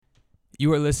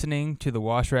You are listening to the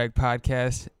Wash Rag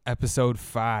Podcast, Episode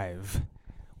 5.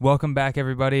 Welcome back,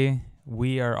 everybody.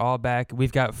 We are all back.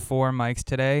 We've got 4 mics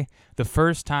today. The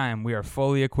first time we are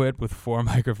fully equipped with 4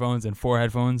 microphones and 4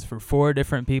 headphones for 4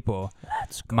 different people.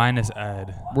 Let's go. Minus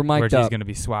Ed. We're mic'd He's up. going to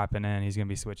be swapping in. He's going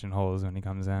to be switching holes when he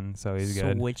comes in, so he's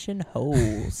good. Switching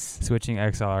holes. Switching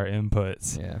XLR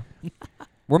inputs. Yeah.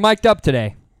 We're mic'd up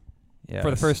today Yes.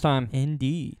 for the first time.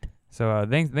 Indeed. So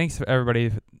thanks for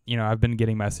everybody. You know, I've been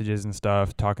getting messages and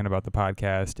stuff talking about the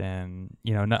podcast, and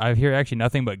you know, I hear actually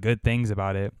nothing but good things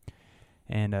about it.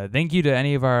 And thank you to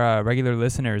any of our regular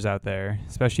listeners out there,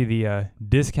 especially the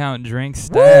Discount Drink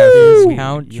staff.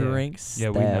 Discount Drinks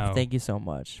Yeah, staff. we know. Thank you so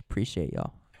much. Appreciate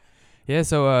y'all. Yeah,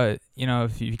 so you know,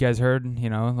 if you guys heard,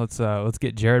 you know, let's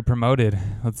get Jared promoted.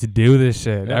 Let's do this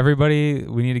shit. Yep. Everybody,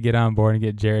 we need to get on board and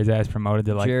get Jared's ass promoted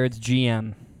to like Jared's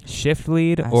GM. shift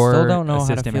lead I or still don't know how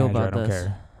to assistant feel manager. about I don't this.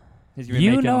 care. He's gonna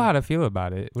You make know him- how to feel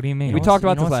about it. What do you mean? We talked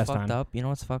about you know this what's last fucked time. Up? You know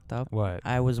what's fucked up? What?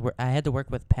 I had to work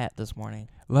with Pat this morning.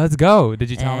 Let's go. Did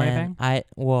you tell him and anything?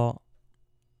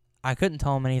 I couldn't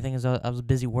tell him anything as I was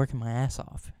busy working my ass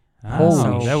off.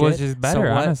 Holy that was shit. just better,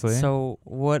 so honestly. So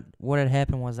what had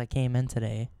happened was I came in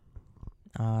today,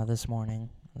 this morning,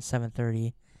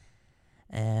 7:30,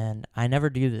 and I never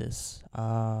do this.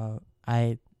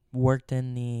 I worked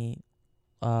in the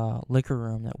liquor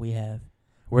room that we have.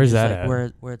 Where's which is that like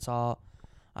at? Where it's all,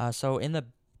 so in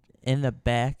the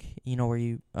back, you know, where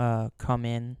you come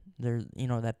in, there's, you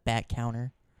know, that back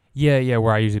counter. Yeah,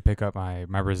 where I usually pick up my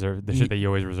reserve, the Ye- shit that you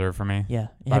always reserve for me. Yeah.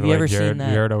 By Have the you way, ever Jared, seen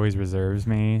that? Jared always reserves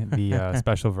me the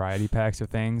special variety packs of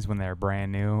things when they're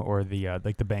brand new, or the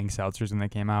like the Bang seltzers when they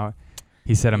came out.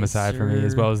 He set them Yes, aside for me,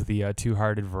 as sir. well as the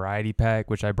two-hearted variety pack,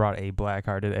 which I brought a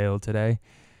black-hearted ale today.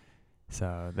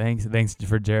 So thanks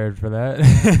for Jared for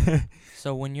that.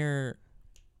 So when you're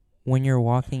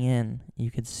walking in,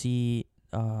 you could see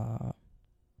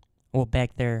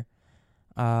back there.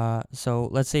 So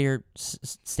let's say you're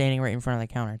standing right in front of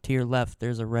the counter. To your left,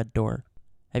 there's a red door.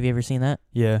 Have you ever seen that?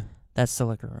 Yeah. That's the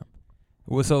liquor room.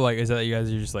 Well, so like, is that you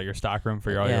guys are just like your stock room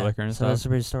for all your liquor and so stuff? that's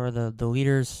where you store the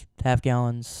liters, half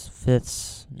gallons,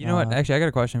 fifths. You know what? Actually, I got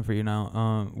a question for you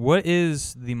now. What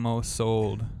is the most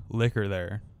sold liquor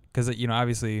there? Because, you know,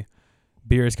 obviously,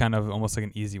 beer is kind of almost like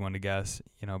an easy one to guess,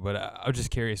 you know, but I was just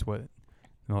curious what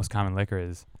the most common liquor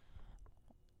is.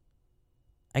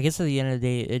 I guess at the end of the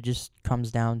day, it just comes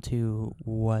down to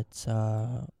what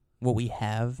we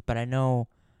have. But I know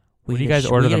What do you guys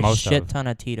order we the get most a shit of? ton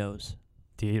of Tito's.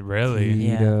 Really?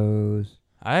 Yeah. Tito's.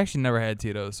 I actually never had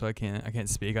Tito's, so I can't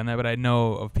speak on that, but I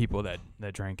know of people that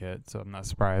drink it, so I'm not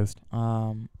surprised.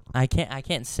 I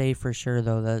can't say for sure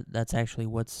though that's actually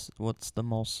what's the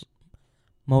most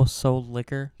sold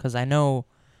liquor, because I know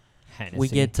we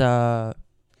Hennessy. get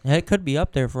it could be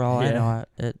up there for all I Yeah.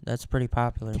 know. That's pretty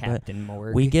popular. Captain But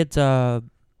Morgan. we get what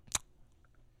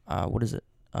is it?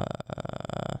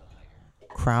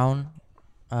 Crown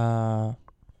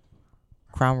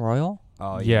Royal.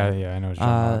 Oh Yeah, I know what you're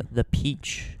talking about. The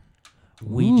peach.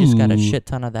 We just got a Ooh. shit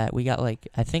ton of that. We got like,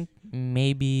 I think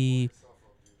maybe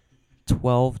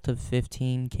 12 to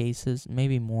 15 cases,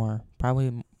 maybe more.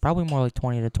 Probably more like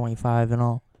 20 to 25 in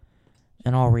all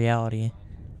reality.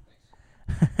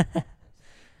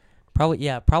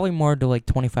 Probably more to like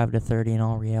 25 to 30 in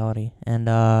all reality.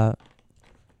 And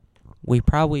we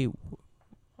probably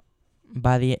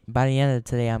by the end of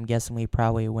today, I'm guessing we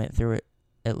probably went through it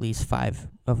at least 5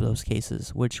 of those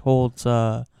cases, which holds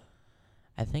I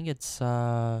think it's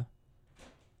 9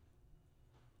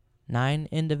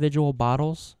 individual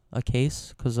bottles a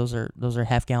case, because those are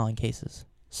half-gallon cases.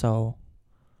 So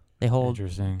they hold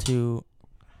Interesting.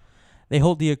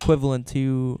 the equivalent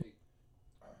to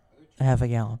half a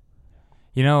gallon.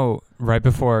 You know, right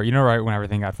when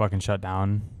everything got fucking shut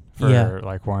down for Yeah.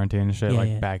 like quarantine and shit, Yeah, like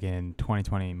yeah. back in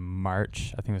 2020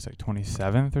 March, I think it was like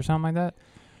 27th or something like that.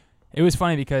 It was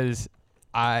funny because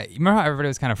remember how everybody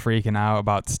was kind of freaking out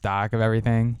about stock of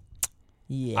everything?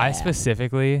 Yeah. I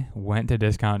specifically went to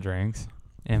Discount Drinks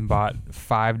and bought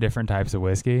 5 different types of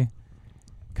whiskey,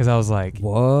 because I was like,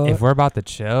 What? if we're about to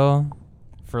chill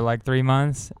for like 3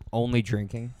 months, Only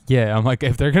drinking. yeah, I'm like,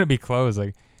 if they're gonna be closed,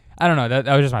 like, I don't know. That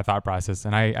was just my thought process,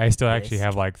 and I still actually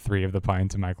have like 3 of the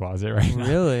pints in my closet right now.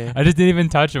 Really? I just didn't even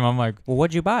touch them. I'm like, Well,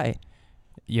 what'd you buy?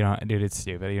 you know, dude, it's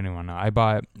stupid. You don't even want to know. I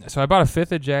bought a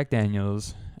 5th of Jack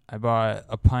Daniels. I bought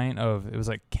a pint of, it was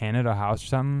like Canada House or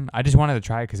something. I just wanted to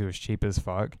try it because it was cheap as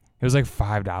fuck. It was like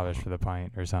 $5 for the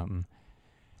pint or something.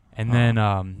 And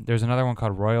then there's another one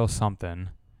called Royal something.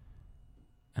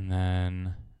 And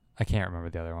then I can't remember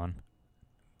the other one.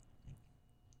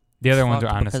 The other ones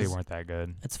fucked honestly because weren't that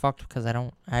good. It's fucked because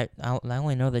I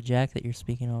only know the Jack that you're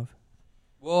speaking of.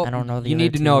 Well, I don't know the you other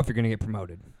need to know two. if you're gonna get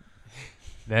promoted.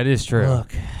 That is true.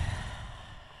 Look,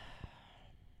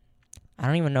 I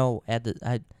don't even know I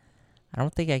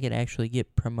don't think I could actually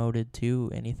get promoted to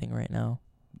anything right now.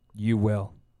 You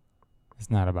will. It's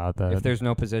not about that. If there's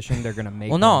no position, they're gonna make.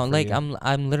 Well, no, one for like you.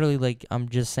 I'm literally like I'm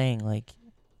just saying like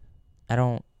I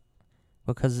don't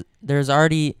because there's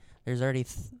already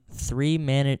 3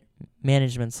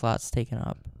 management slots taken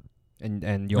up.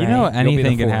 and you'll you know, you'll be the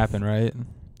anything can fourth. happen, right?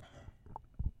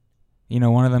 You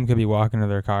know, one of them could be walking to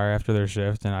their car after their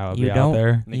shift, and I'll You be out don't-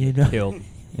 there. They You get know- killed.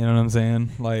 You know what I'm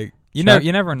saying? Like, you Chuck-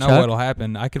 never know Chuck? what'll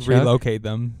happen. I could Chuck? relocate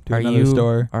them to Are another you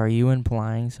store. Are you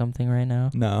implying something right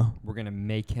now? No, We're gonna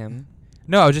make him.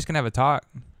 I was just gonna have a talk.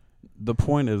 The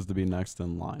point is to be next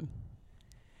in line.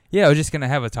 Yeah, I was just gonna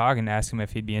have a talk and ask him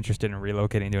if he'd be interested in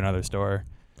relocating to another store.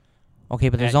 Okay,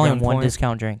 but there's At only one gunpoint?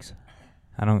 discount drinks.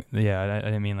 I don't. Yeah, I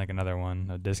didn't mean like another one,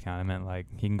 a discount. I meant like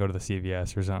he can go to the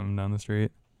CVS or something down the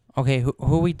street. Okay, who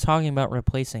are we talking about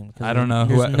replacing? Because I don't know.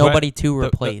 There's Who- nobody to The-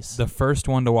 replace. The first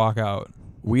one to walk out.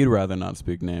 We'd rather not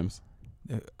speak names.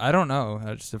 I don't know.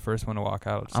 Just the first one to walk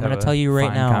out. Just I'm have gonna a tell you right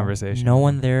fine now. Conversation. No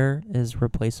one there is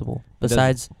replaceable.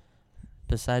 Besides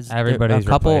there- Everybody's a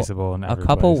couple replaceable in a every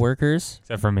couple place, workers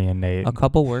except for me and Nate. a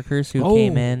couple workers who Oh.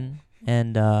 came in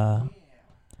and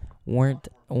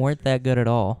weren't that good at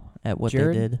all at what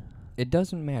Jared? they did. It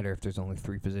doesn't matter if there's only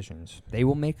 3 positions. They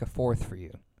will make a 4th for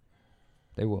you.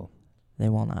 They will. They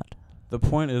will not. The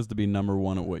point is to be number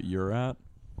one at what you're at,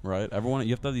 right? Everyone,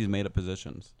 you have to have these made-up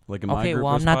positions. Like in my Okay, group,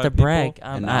 well, I'm there's not to 5 people, brag. and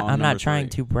I'm now I'm not number trying 3.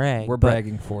 to brag. We're but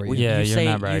bragging for you. Yeah, you you're say,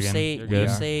 not bragging. You say, You're you good.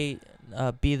 say,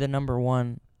 be the number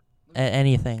one at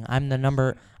anything. I'm the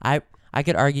number. I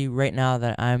could argue right now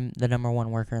that I'm the number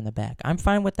 1 worker in the back. I'm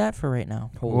fine with that for right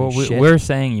now. Holy Well, shit. we're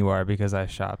saying you are because I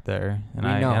shop there, and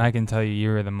We I know. and I can tell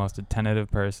you are the most attentive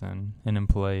person, an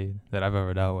employee that I've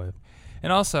ever dealt with.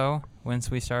 And also,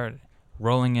 once we start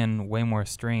rolling in way more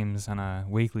streams on a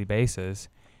weekly basis,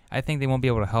 I think they won't be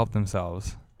able to help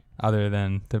themselves other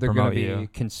than to They're gonna promote be you.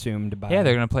 consumed by. Yeah,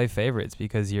 they're gonna play favorites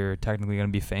because you're technically gonna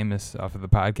be famous off of the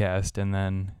podcast, and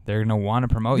then they're gonna want to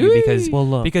promote you Well,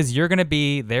 look. because you're gonna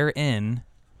be they're in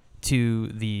to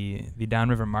the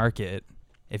downriver market.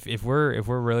 If we're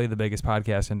really the biggest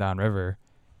podcast in downriver,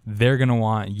 they're gonna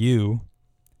want you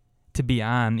to be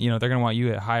on. You know, they're gonna want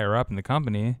you higher up in the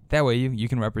company. That way you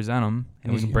can represent them,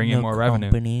 and we can bring in the more revenue.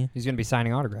 company. He's gonna be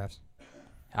signing autographs.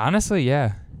 Honestly,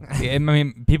 yeah. I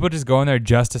mean, people just go in there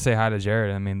just to say hi to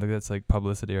Jared. I mean, look, that's like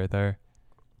publicity right there.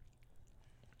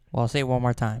 Well, I'll say it one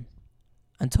more time.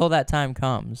 Until that time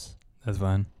comes, That's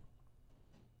fine.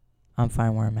 I'm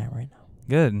fine where I'm at right now.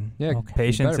 Good. Yeah, Okay.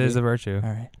 Patience better is be. a virtue. All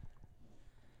right.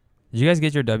 Did you guys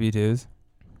get your W-2s?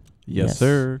 Yes, Yes.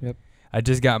 sir. I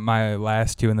just got my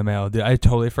last 2 in the mail. Dude, I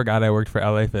totally forgot I worked for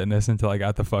LA Fitness until I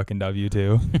got the fucking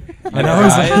W-2. And I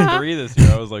was I like- had 3 this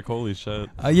year. I was like, holy shit.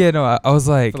 Yeah, no, I was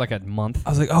like, For like a month.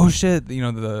 oh shit, you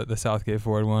know, the Southgate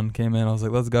Ford one came in. I was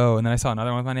like, let's go. And then I saw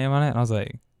another one with my name on it, and I was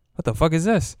like, what the fuck is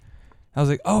this? I was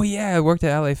like, oh yeah, I worked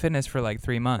at LA Fitness for like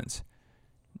 3 months,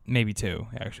 maybe 2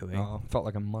 actually. Oh, felt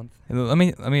like a month. And let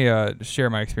me share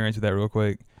my experience with that real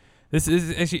quick. This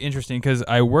is actually interesting because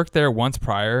I worked there once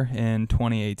prior in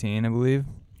 2018, I believe,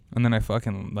 and then I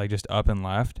fucking like just up and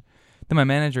left. Then my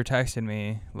manager texted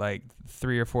me like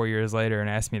 3 or 4 years later and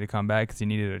asked me to come back because he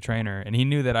needed a trainer, and he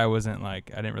knew that I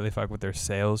didn't really fuck with their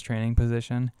sales training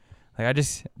position. Like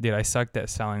I sucked at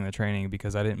selling the training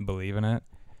because I didn't believe in it.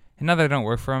 And now that I don't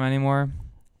work for them anymore,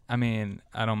 I mean,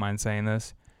 I don't mind saying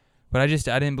this, but I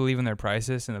didn't believe in their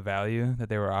prices and the value that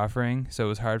they were offering, so it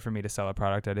was hard for me to sell a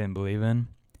product I didn't believe in.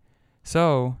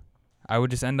 So I would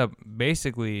just end up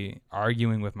basically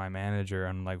arguing with my manager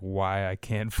on like why I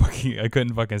couldn't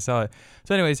fucking sell it.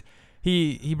 So anyways,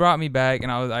 he brought me back,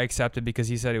 and I accepted because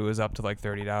he said it was up to like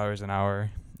 $30 an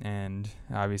hour. And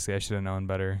obviously I should have known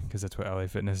better because that's what LA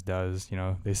Fitness does. You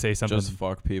know, they say something. Just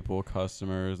fuck people,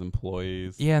 customers,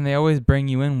 employees. Yeah, and they always bring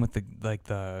you in with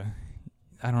the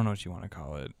I don't know what you want to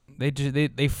call it.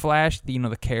 They flash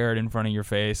the carrot in front of your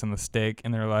face on the stick,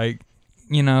 and they're like,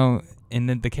 and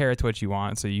then the carrot's what you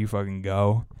want, so you fucking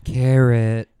go.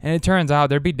 Carrot. And it turns out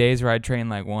there'd be days where I'd train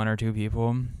like 1 or 2 people,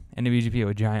 and it'd just be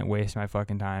a giant waste of my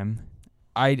fucking time.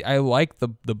 I like the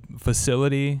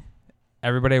facility.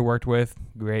 Everybody I worked with,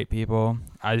 great people.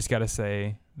 I just gotta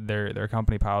say their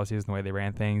company policies and the way they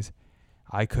ran things,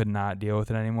 I could not deal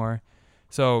with it anymore.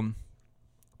 So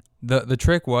the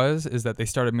trick is that they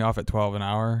started me off at $12 an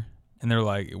hour, and they're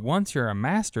like, once you're a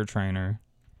master trainer,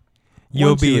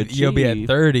 you'll be at achieve-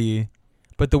 30.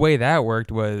 But the way that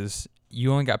worked was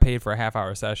you only got paid for a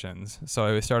half-hour sessions. So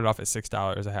it started off at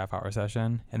 $6 a half-hour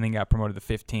session, and then got promoted to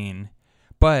 15.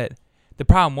 But the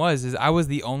problem is I was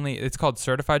the only. It's called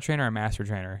certified trainer or master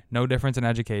trainer. No difference in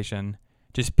education.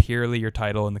 Just purely your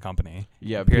title in the company.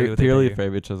 Yeah, Purely what they purely pay you.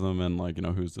 favoritism and like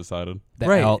who's decided. The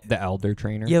Right. the elder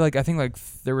trainer. Yeah, like I think like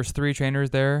there was 3 trainers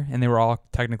there, and they were all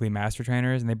technically master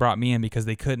trainers, and they brought me in because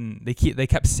they couldn't. They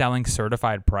kept selling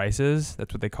certified prices.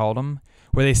 That's what they called them,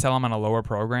 where they sell them on a lower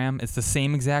program. It's the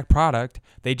same exact product.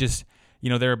 They just,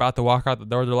 they're about to walk out the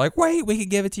door. They're like, wait, we could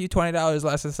give it to you $20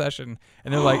 less a session,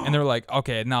 and they're like,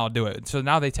 okay, now I'll do it. So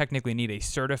now they technically need a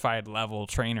certified level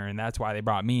trainer, and that's why they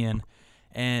brought me in.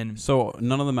 And So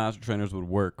none of the master trainers would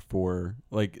work for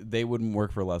they wouldn't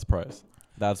work for less price.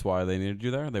 That's why they needed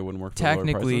you there. They wouldn't work for lower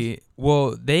prices. technically,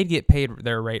 well, they'd get paid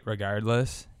their rate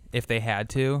regardless if they had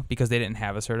to, because they didn't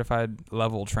have a certified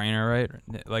level trainer, right?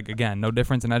 Like, again, no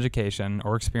difference in education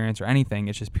or experience or anything.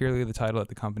 It's just purely the title that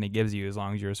the company gives you as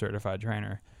long as you're a certified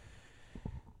trainer.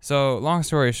 So long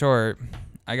story short,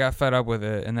 I got fed up with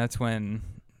it, and that's when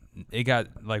it got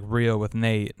like real with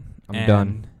Nate. I'm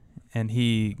done. And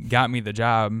he got me the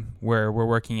job where we're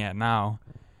working at now.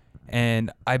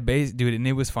 And dude, and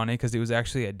it was funny because it was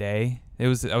actually a day. I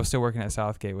was still working at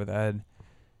Southgate with Ed,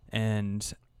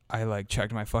 and I like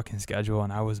checked my fucking schedule,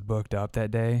 and I was booked up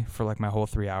that day for like my whole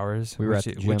 3 hours, We were at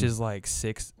the which gym. is like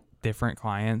 6 different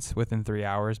clients within 3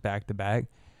 hours back to back.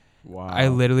 Wow. I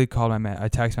literally called I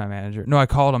texted my manager. No, I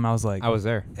called him. I was like, I was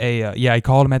there. hey, I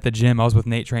called him at the gym. I was with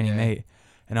Nate training Yeah. Nate,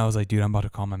 and I was like, dude, I'm about to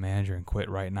call my manager and quit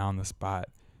right now on the spot.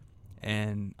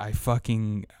 And I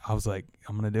was like,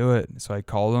 I'm gonna do it. So I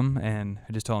called him and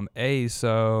I just told him, hey,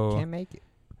 so Can't make it.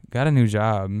 got a new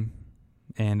job,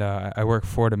 and I work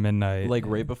 4 to midnight. like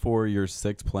right before your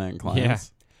 6 planned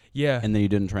clients. Yeah. And then you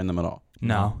didn't train them at all.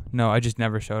 No, I just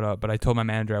never showed up. But I told my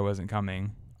manager I wasn't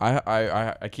coming.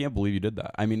 I can't believe you did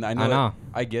that. I mean, I know. I know.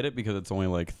 I get it because it's only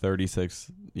like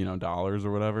 $36, dollars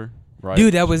or whatever. Right.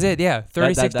 Dude, that was it. Yeah,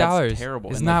 $36. That's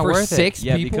terrible. It's And not For worth 6 it.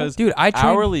 Yeah, people? because Dude, I train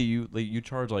hourly you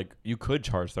charge you could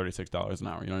charge $36 an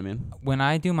hour. You know what I mean? when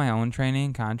I do my own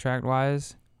training contract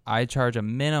wise. I charge a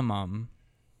minimum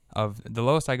of the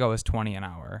lowest I go is $20 an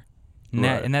hour,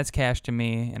 Right. and that's cash to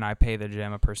me, and I pay the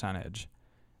gym a percentage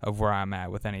of where I'm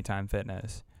at with Anytime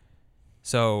Fitness.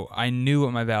 So I knew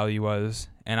what my value was,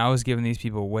 and I was giving these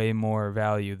people way more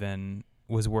value than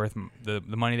was worth the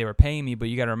money they were paying me. But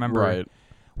you got to remember, Right.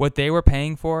 what they were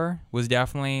paying for was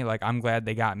definitely like, I'm glad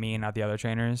they got me and not the other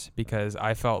trainers, because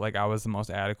I felt like I was the most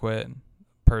adequate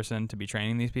person to be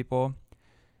training these people.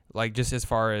 Like, just as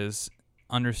far as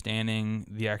understanding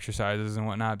the exercises and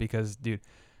whatnot, because dude,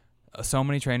 so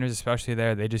many trainers, especially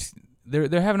there,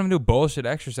 they're having them do bullshit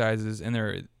exercises, and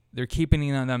they're keeping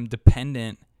them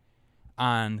dependent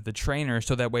on the trainer,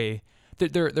 so that way they're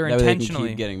That way intentionally they can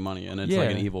keep getting money, and it's like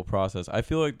an Yeah. evil process. I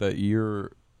feel like that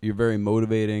you're very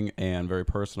motivating and very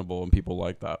personable, and people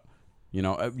like that.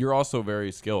 You're also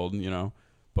very skilled.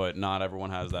 But not everyone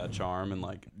has that charm and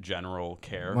like general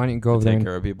care. Why don't you go to over there take and-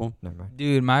 care of people? Never mind.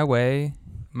 Dude, my way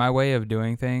of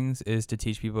doing things is to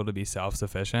teach people to be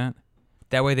self-sufficient.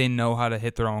 That way they know how to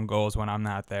hit their own goals when I'm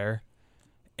not there.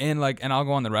 And I'll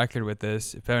go on the record with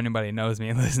this, if anybody knows me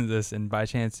and listens to this, and by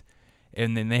chance,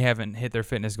 and then they haven't hit their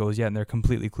fitness goals yet and they're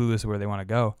completely clueless where they want to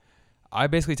go, I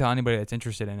basically tell anybody that's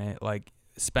interested in it, like,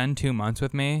 spend 2 months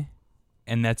with me,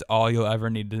 and that's all you'll ever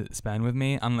need to spend with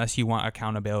me, unless you want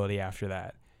accountability after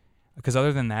that. Because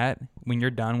other than that, when you're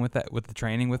done with the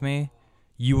training with me,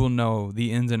 you will know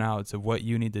the ins and outs of what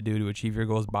you need to do to achieve your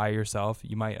goals by yourself.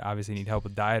 You might obviously need help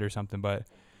with diet or something, but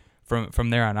from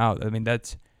there on out, I mean,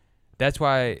 that's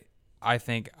why I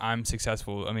think I'm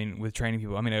successful. I mean, with training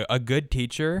people, I mean, a good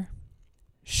teacher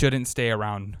shouldn't stay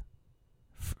around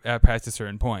past a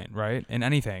certain point, right? In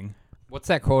anything. What's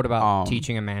that quote about Um,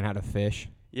 teaching a man how to fish?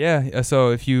 Yeah.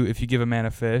 So if you give a man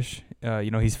a fish,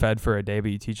 he's fed for a day, but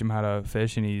you teach him how to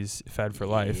fish, and he's fed for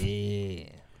life. Yeah.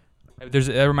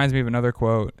 That reminds me of another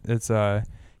quote. It's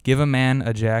give a man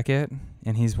a jacket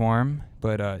and he's warm,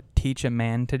 but teach a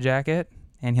man to jacket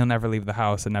and he'll never leave the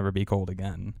house and never be cold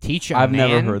again. Teach a I've man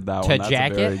never heard that to one. That's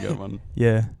jack a very it? good one.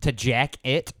 Yeah. To jack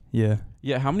it? Yeah.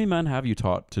 Yeah, how many men have you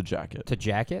taught to jack it? To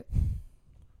jack it?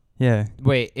 Yeah.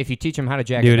 Wait, if you teach him how to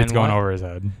jack it, Dude, then it's going what? over his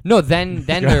head. No, then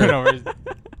they're...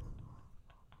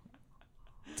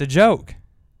 It's a joke.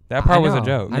 That part was a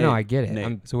joke. I know, I get it.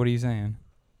 Nate. So what are you saying?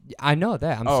 I know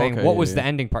that. I'm Oh, saying, okay, what yeah, was yeah. the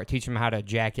ending part? Teach him how to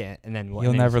jack it, and then what?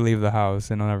 He'll And then never leave the house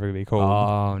and he'll never be cold.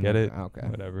 Oh, Get no. it? Okay.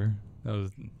 Whatever. That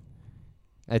was.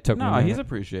 It took me a No, minute. he's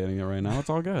appreciating it right now. It's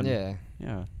all good. Yeah.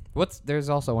 Yeah. There's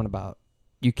also one about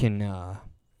you can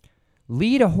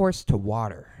lead a horse to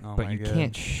water, Oh but my you God.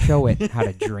 can't show it how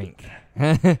to drink.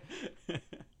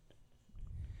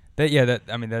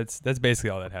 That's basically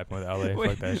all that happened with LA.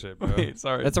 Fuck that shit, bro. Wait,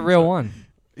 sorry. That's a real one.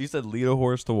 You said lead a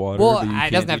horse to water. Well, but you it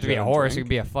can't doesn't have to teach be a how to horse. It drink? could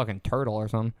be a fucking turtle or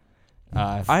something.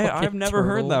 I've fucking never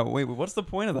heard turtle. that. Wait, what's the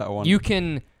point of that one? You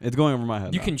can It's going over my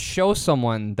head. you now. can show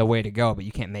someone the way to go, but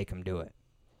you can't make them do it.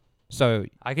 So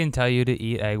I can tell you to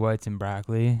eat egg whites and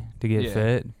broccoli to get Yeah.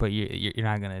 fit, but you're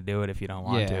not gonna do it if you don't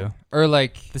want to. or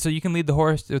like So you can lead the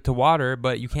horse to water,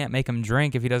 but you can't make him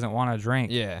drink if he doesn't want to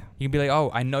drink. yeah, You can be like, "Oh,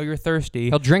 I know you're thirsty.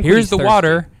 he'll drink. when Here's he's the thirsty.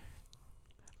 water."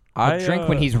 He'll drink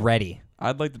when he's ready.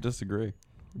 I'd like to disagree.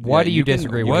 What Yeah, do you you can-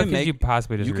 disagree you with? What can could make- you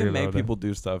possibly You disagree can make about? people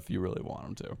do stuff you really want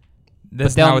them to.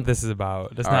 That's they'll- not what this is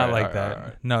about. That's All not right, like all that. right, all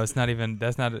right. No, it's not even.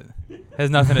 That's not. Has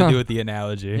nothing to do with the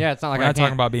analogy. Yeah, it's not like We're I not talking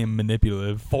can't about being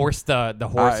manipulative. force the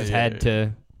horse's yeah, head yeah.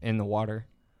 to in the water.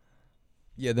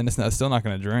 Yeah, then it's still not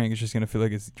gonna drink. It's just gonna feel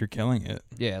like you're killing it.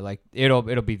 Yeah, like it'll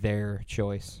be their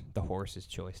choice, the horse's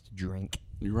choice to drink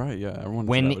You're right. Yeah, everyone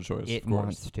when should have a choice. it of course.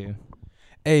 wants to.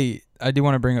 Hey, I do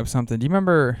want to bring up something. Do you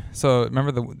remember? So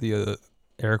remember the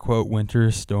air quote winter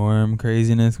storm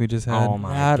craziness we just had? Oh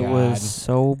my That god, was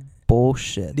so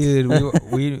bullshit. Dude,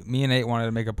 me and Nate wanted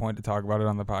to make a point to talk about it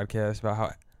on the podcast about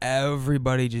how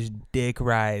everybody just dick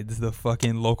rides the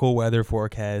fucking local weather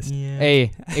forecast. Yeah.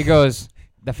 Hey, it goes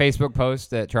the Facebook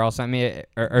post that Charles sent me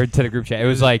or to the group chat. It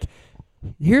was like,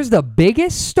 here's the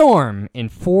biggest storm in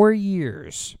 4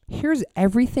 years. Here's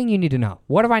everything you need to know.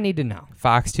 What do I need to know?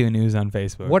 Fox 2 News on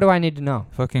Facebook. What do I need to know?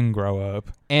 Fucking grow up.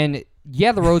 And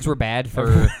yeah, the roads were bad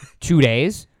for 2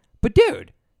 days, but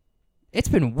dude, it's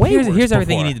been way worse. Here's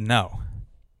everything you before. need to know.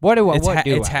 What do I? It's What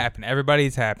do it's I? happening.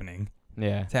 Everybody's happening.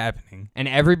 Yeah, It's happening. and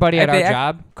everybody at They our act-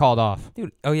 job called off.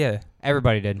 Dude, oh yeah.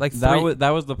 Everybody did. Like That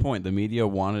was the point. The media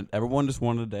everyone just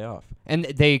wanted a day off. And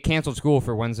they canceled school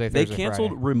for Wednesday, They Thursday,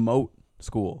 canceled Friday. remote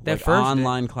school. That Like first day-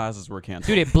 online classes were canceled.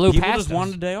 Dude, it blew People past just us.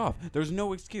 wanted a day off. There's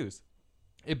no excuse.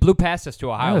 It blew past us to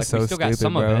Ohio. That Like, was so we still got stupid,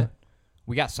 some bro. of it.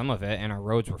 We got some of it, and our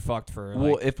roads were fucked for.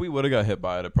 Well, Like, if we would have got hit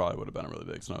by it, it probably would have been a really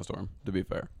big snowstorm. To be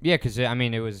fair. yeah, because I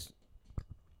mean, it was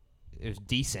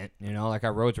decent. You know, like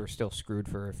our roads were still screwed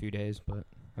for a few days, but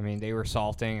I mean, they were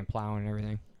salting and plowing and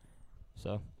everything,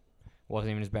 so it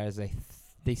wasn't even as bad as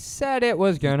they said it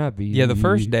was gonna be. Yeah, the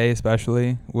first day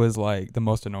especially was like the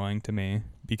most annoying to me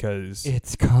because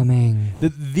It's coming.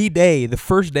 the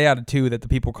first day out of 2 that the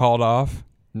people called off,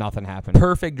 Nothing happened.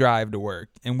 perfect drive to work,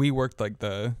 and we worked like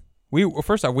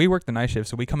first off we worked the night shift,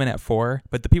 so we come in at 4,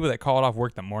 but the people that called off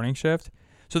worked the morning shift,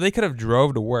 so they could have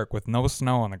drove to work with no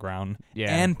snow on the ground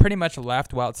Yeah. and pretty much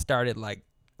left while it started like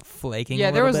flaking. yeah,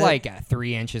 a there was little bit. like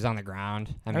 3 inches on the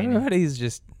ground. I mean, Everybody's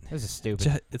just this is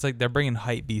stupid. it's like they're bringing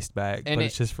hype beast back, And but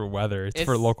it's just for weather. It's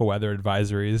for it's- local weather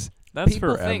advisories. That's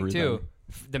People for think everything. too.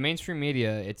 The mainstream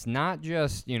media, it's not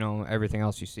just everything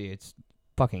else you see. It's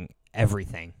fucking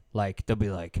everything. Like they'll be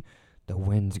like, the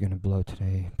wind's gonna blow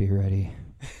today. Be ready.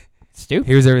 Stupid.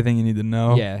 Here's everything you need to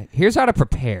know. Yeah. Here's how to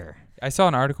prepare. I saw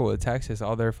an article with Texas.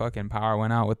 All their fucking power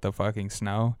went out with the fucking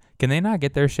snow. Can they not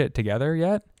get their shit together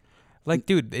yet? Like,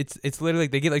 dude, it's literally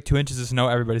they get like 2 inches of snow,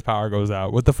 everybody's power goes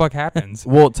out. What the fuck happens?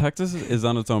 Well, Texas is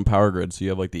on its own power grid, so you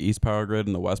have like the East power grid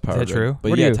and the West power that grid. true? But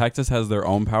What are yeah, you? Texas has their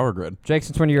own power grid. Jake,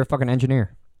 since when you're a fucking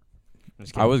engineer? I'm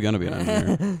just I was gonna be an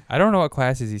engineer. I don't know what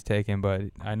classes he's taking, but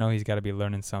I know he's got to be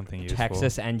learning something useful.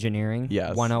 Texas engineering.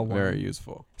 Yes, 101. very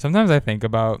useful. Sometimes I think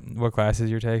about what classes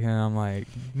you're taking, and I'm like,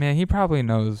 man, he probably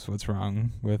knows what's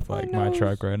wrong with like my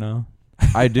truck right now.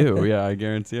 I do. Yeah, I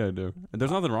guarantee I do. And there's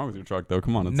nothing wrong with your truck, though.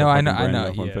 Come on, it's No, a I fucking know- I brand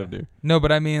know, new yeah. F-150. No,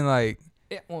 but I mean like,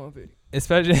 It won't fit.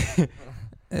 especially.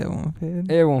 It won't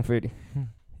fit. It won't fit.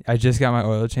 I just got my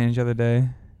oil changed the other day,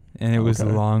 and it was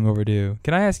Okay. long overdue.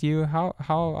 Can I ask you how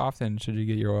often should you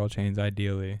get your oil changed?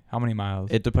 Ideally, how many miles?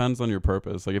 It depends on your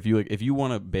purpose. Like if you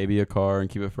want to baby a car and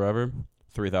keep it forever,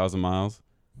 3,000 miles.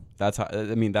 That's how.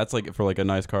 I mean, that's like for like a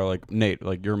nice car, like Nate,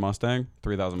 like your Mustang,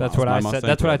 3,000 miles. That's what My I said. Mustang,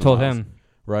 That's what I 3,000 told miles. him.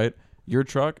 Right? Your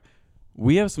truck.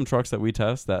 We have some trucks that we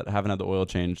test that haven't had the oil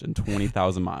changed in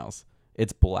 20,000 miles.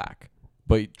 It's black,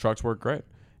 but trucks work great.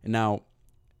 And now,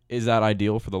 is that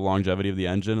ideal for the longevity of the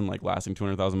engine and like lasting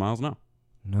 200,000 miles? No.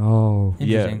 No.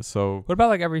 Interesting. Yeah. So What about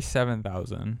like every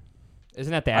 7,000?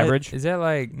 Isn't that the average? Is that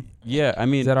like? yeah, I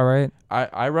mean, Is that all right?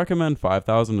 I recommend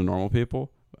 5,000 to normal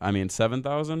people. I mean,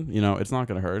 7,000. It's not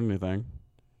gonna hurt anything.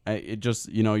 It just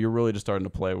you're really just starting to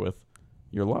play with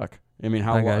your luck. I mean,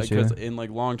 how I long? got you. Because in like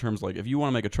long terms, like if you want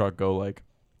to make a truck go like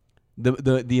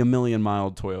the a million mile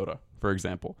Toyota, for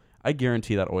example, I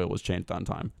guarantee that oil was changed on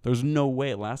time. There's no way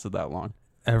it lasted that long.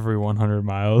 Every 100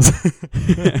 miles.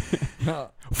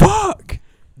 Fuck.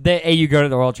 You go to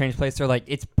the oil change place, they're like,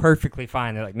 it's perfectly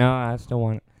fine. They're like, no, I still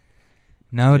want it.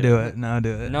 No, Yeah. do it. No, do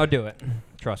it. No, do it.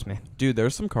 Trust me. Dude,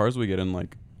 there's some cars we get in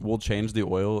like we'll change the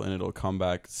oil and it'll come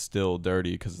back still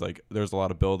dirty because like there's a lot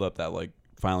of buildup that like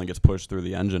finally gets pushed through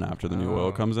the engine after the new oil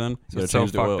Oh. comes in. So You gotta it's so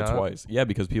change the oil fucked up? twice. Yeah,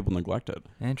 because people neglect it.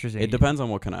 Interesting. It depends on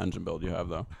what kind of engine build you have,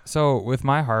 though. So with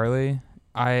my Harley,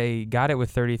 I got it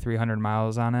with 3,300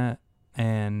 miles on it,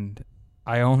 and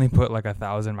I only put like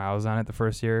 1,000 miles on it the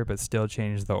first year, but still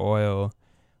changed the oil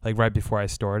like right before I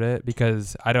stored it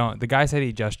because I don't. The guy said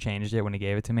he just changed it when he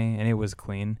gave it to me, and it was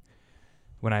clean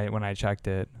when I checked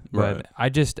it. But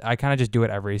Right. I kind of just do it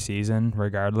every season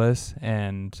regardless,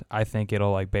 and I think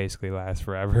it'll like basically last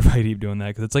forever if I keep doing that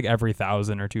because it's like every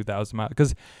 1,000 or 2,000 miles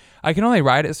because I can only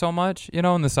ride it so much, in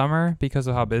the summer because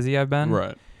of how busy I've been.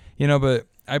 Right. But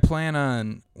I plan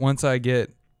on once I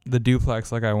get the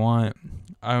duplex like I want,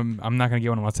 I'm not gonna get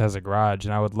one unless it has a garage,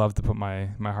 and I would love to put my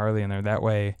Harley in there. That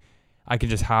way, I can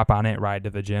just hop on it, ride to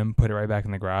the gym, put it right back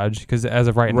in the garage. Because as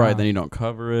of right now, Right. Then you don't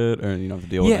cover it, or you don't have to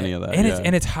deal with any of that. and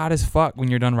yeah. it's hot as fuck when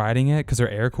you're done riding it because they're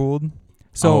air cooled.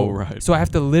 So right. so I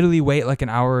have to literally wait like an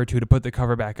hour or two to put the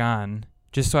cover back on,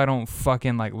 just so I don't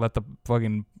fucking like let the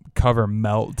fucking cover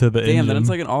melt to the Damn, engine. then it's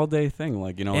like an all day thing.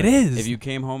 Like, It like, is. If you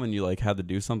came home and you like had to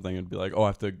do something, it'd be like, oh, I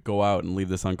have to go out and leave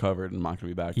this uncovered and I'm not gonna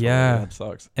be back. till Yeah. later. That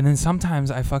sucks. And then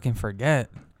sometimes I fucking forget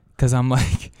because I'm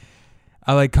like,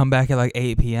 I like come back at like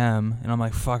 8 p.m. and I'm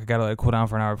like, fuck, I gotta like cool down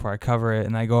for an hour before I cover it.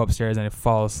 And I go upstairs and I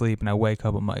fall asleep and I wake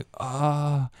up. I'm like,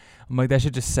 I'm like, that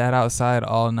shit just sat outside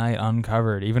all night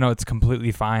uncovered. Even though it's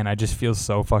completely fine, I just feel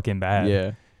so fucking bad.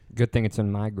 Yeah. Good thing it's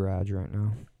in my garage right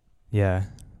now. Yeah.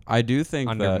 I do think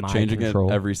Under that my changing control.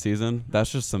 it every season, that's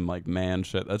just some like man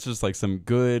shit. That's just like some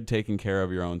good taking care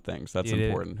of your own things. That's Dude,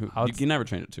 important. You can never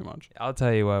change it too much. I'll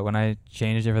tell you what, when I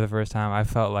changed it for the first time, I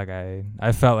felt like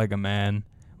a man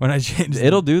when I changed it.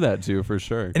 It'll do that too, for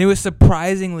sure. And it was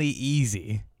surprisingly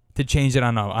easy to change it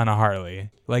on a Harley.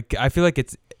 Like, I feel like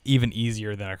it's even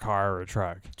easier than a car or a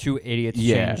truck. Two idiots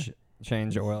Yeah.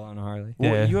 change oil on a Harley.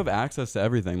 Well, Yeah. you have access to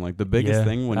everything. Like the biggest Yeah.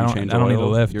 thing when I you don't- change I don't need a oil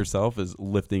lift. yourself is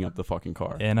lifting up the fucking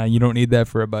car. And you don't need that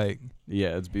for a bike. Yeah,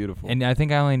 it's beautiful. And I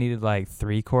think I only needed like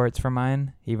 3 quarts for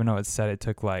mine, even though it said it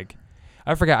took like,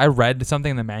 I forgot, I read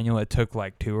something in the manual, it took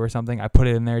like 2 or something. I put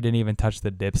it in there, didn't even touch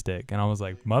the dipstick. And I was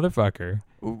like, motherfucker.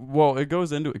 Well, it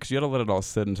goes into it because you got to let it all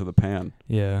sit into the pan.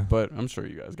 Yeah. But I'm sure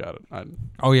you guys got it.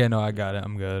 Oh, yeah, no, I got it.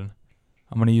 I'm good.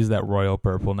 I'm going to use that royal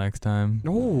purple next time.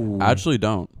 No. Actually,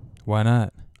 don't. Why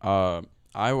not? I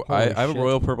have shit. a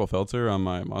royal purple filter on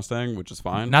my Mustang, which is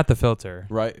fine. Not the filter.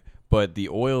 Right. But the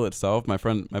oil itself, my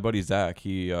buddy Zach,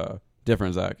 he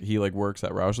different Zach, he like works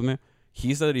at Roush with me.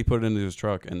 He said he put it into his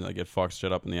truck and like it fucks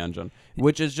shit up in the engine,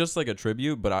 which is just like a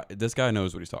tribute. But this guy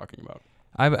knows what he's talking about.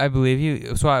 I believe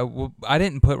you. So I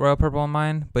didn't put royal purple on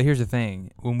mine, but here's the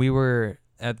thing. When we were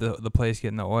at the place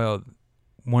getting the oil,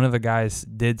 one of the guys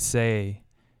did say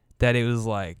that it was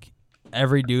like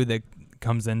every dude that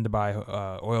comes in to buy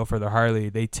oil for their Harley,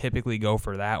 they typically go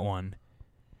for that one.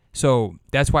 So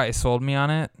that's why it sold me on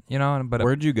it, But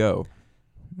Where'd you go?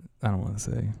 I don't want to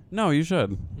say No, you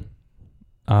should.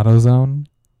 AutoZone.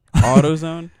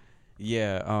 AutoZone.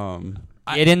 Yeah.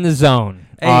 Get in the zone.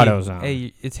 AutoZone.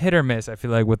 Hey, it's hit or miss. I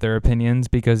feel like with their opinions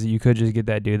because you could just get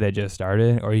that dude that just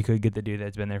started, or you could get the dude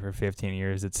that's been there for 15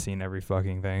 years that's seen every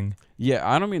fucking thing. Yeah,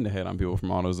 I don't mean to hit on people from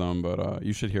AutoZone, but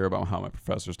you should hear about how my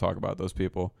professors talk about those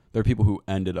people. They're people who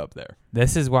ended up there.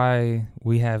 This is why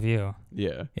we have you.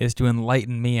 Yeah. Is to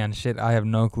enlighten me on shit I have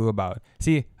no clue about.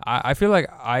 See, I feel like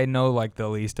I know like the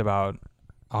least about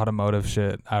automotive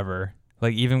shit ever.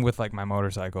 Like even with like my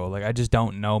motorcycle, like I just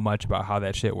don't know much about how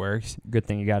that shit works. Good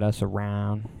thing you got us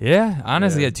around. Yeah,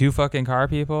 honestly, Yeah. 2 fucking car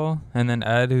people, and then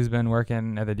Ed, who's been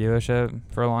working at the dealership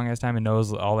for a long ass time and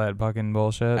knows all that fucking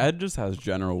bullshit. Ed just has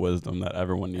general wisdom that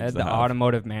everyone needs Ed, to the have.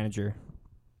 automotive manager.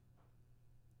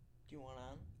 Do you want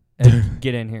on? Ed,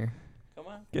 get in here. Come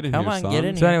on. Get in Come here, on, son. get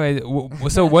in So here. anyway,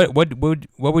 so what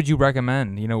would you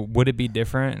recommend? Would it be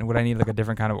different? Would I need like a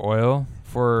different kind of oil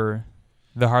for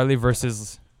the Harley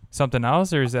versus something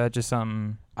else, or is that just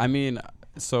something? I mean,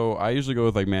 so I usually go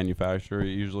with like manufacturer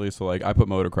usually. So like I put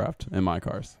Motorcraft in my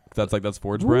cars. That's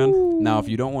Ford's brand. Now, if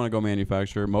you don't want to go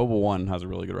manufacturer, Mobile One has a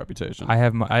really good reputation.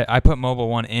 I put Mobile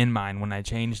One in mine when I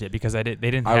changed it because they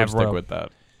didn't I would have stick royal. with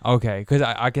that. Okay, because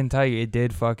I can tell you it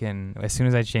did fucking, as soon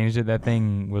as I changed it, that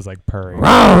thing was like purring.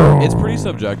 It's pretty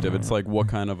subjective. It's like what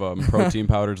kind of protein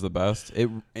powder is the best.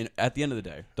 At the end of the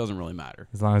day, doesn't really matter.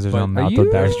 As long as there's But no are you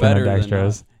maltodextrin better or than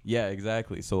dextrose. Yeah,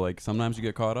 exactly. So like sometimes you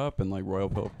get caught up and like Royal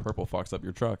Purple fucks up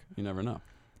your truck. You never know.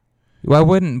 Well, I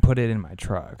wouldn't put it in my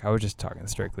truck. I was just talking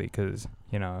strictly because,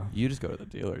 You just go to the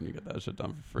dealer and you get that shit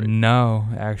done for free. No,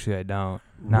 actually I don't.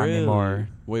 Not Really? anymore.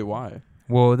 Wait, why?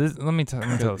 Well, let me tell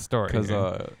the story. Because here.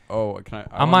 can I On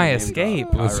wanna my name escape-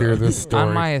 drop Let's Ira. hear this story.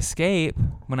 On my escape,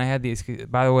 when I had the escape,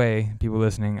 by the way, people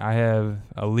listening, I have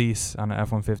a lease on an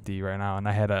F-150 right now, and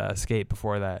I had a escape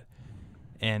before that,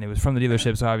 and it was from the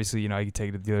dealership. So obviously, I could take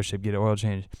it to the dealership, get an oil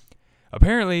change.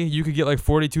 Apparently, you could get like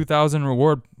 42,000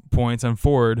 reward points on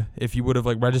Ford if you would have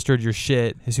like registered your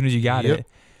shit as soon as you got Yep. it.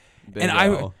 Big And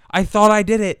L. I thought I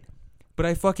did it, but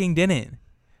I fucking didn't.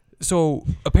 So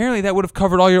apparently that would have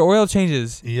covered all your oil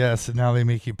changes. Yes, and now they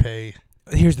make you pay.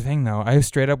 Here's the thing, though. I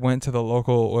straight up went to the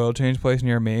local oil change place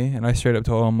near me, and I straight up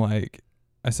told them,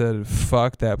 I said,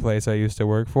 fuck that place I used to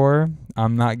work for.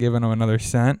 I'm not giving them another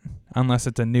cent unless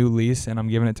it's a new lease and I'm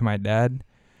giving it to my dad.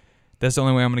 That's the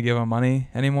only way I'm going to give them money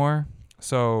anymore.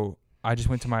 So I just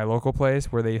went to my local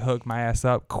place where they hooked my ass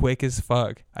up quick as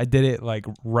fuck. I did it,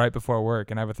 right before work,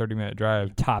 and I have a 30-minute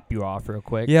drive. Top you off real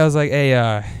quick. Yeah, I was like, hey,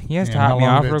 you guys Man, how top me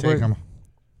long off did it real take quick? 'em?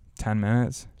 10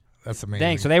 minutes. That's amazing.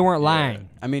 Dang, so they weren't Yeah. lying.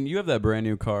 I mean, you have that brand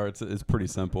new car. It's pretty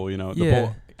simple. The Yeah.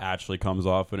 bolt actually comes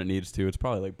off when it needs to. It's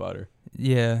probably like butter.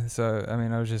 Yeah, so,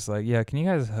 I was just like, yeah, can you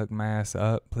guys hook my ass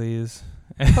up, please?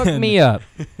 Hook me up.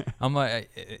 I'm like,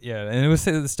 yeah, and it was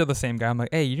still the same guy. I'm like,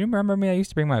 hey, you remember me? I used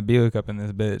to bring my Buick up in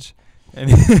this bitch. And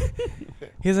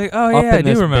he's like, oh, Up yeah, I in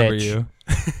do this remember bitch. you.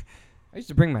 I used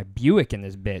to bring my Buick in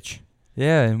this bitch.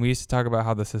 Yeah, and we used to talk about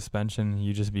how the suspension,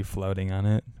 you just be floating on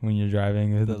it when you're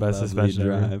driving. It's the best lovely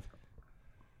suspension ever.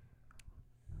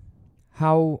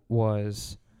 How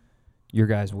was your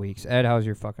guys' weeks? Ed, how was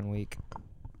your fucking week?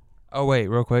 Oh, wait,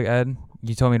 real quick, Ed.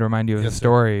 You told me to remind you of Yes, the sir.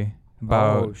 story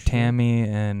about Oh, shit. Tammy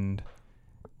and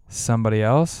somebody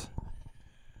else. All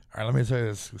right, let me tell you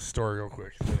this story real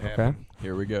quick. It Okay. happened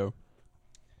Here we go.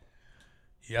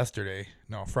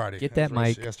 Friday. Get that That's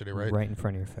right, mic Yesterday, right? right in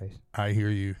front of your face. I hear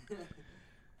you.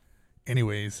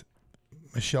 Anyways,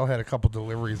 Michelle had a couple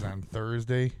deliveries on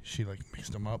Thursday. She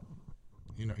mixed them up.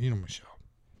 You know Michelle.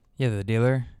 Yeah, the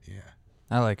dealer. Yeah,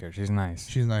 I like her. She's nice.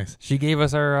 she's nice. She gave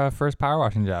us our first power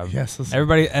washing job. Yes, listen.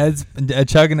 Everybody,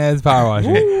 Chuck and Ed's power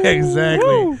washing.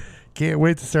 Exactly. Can't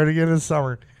wait to start again this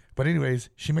summer. But anyways,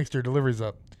 she mixed her deliveries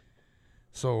up.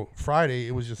 So Friday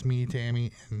it was just me,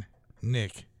 Tammy, and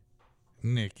Nick.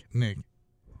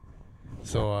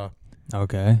 So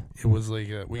Okay. it was like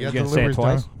we You got gonna say it deliveries done.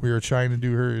 twice? We were trying to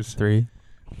do hers. 3.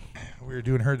 We were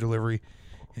doing her delivery,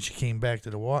 and she came back to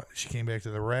the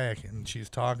rack, and she's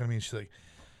talking to me, and she's like,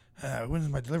 "When's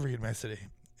my delivery getting today?"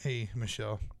 Hey,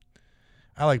 Michelle,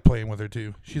 I like playing with her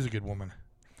too. She's a good woman.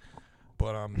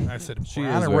 But I said, She we're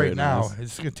is on it very right now. nice.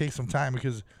 It's gonna take some time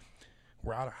because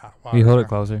we're out of hot water. You hold now. it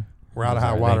closer. We're out of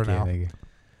hot water now.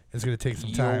 It's gonna take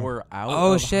some time. You're out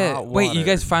Oh of shit! hot Wait, you water.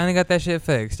 guys finally got that shit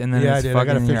fixed, and then Yeah, I it's did. I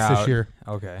got it fucking fixed you're this out. year.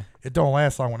 Okay. It don't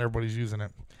last long when everybody's using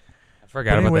it. I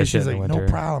forgot But about anyway, that shit she's in like, the winter.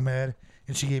 "No problem, Ed,"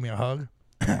 and she gave me a hug.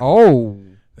 Oh.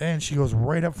 Then she goes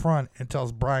right up front and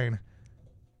tells Brian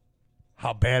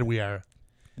how bad we are.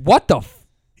 What the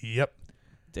Yep.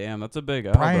 Damn, that's a big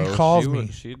elbow. Brian calls me.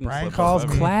 She didn't Brian slip calls up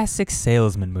me. ever. Classic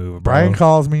salesman move, bro. Brian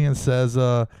calls me and says,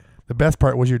 the best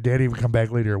part was your daddy would come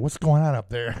back later. What's going on up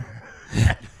there?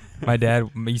 My dad.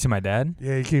 You said my dad?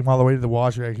 Yeah, he came all the way to the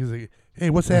wash rack. He's like, hey,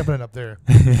 what's happening up there?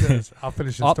 He says, I'll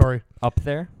finish the Up. story. Up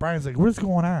there? Brian's like, what's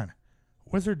going on?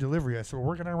 What's their delivery? I said, we're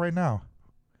working on it right now.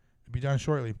 It'll be done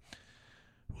shortly.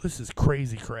 Well, this is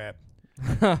crazy crap.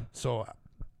 So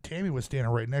Tammy was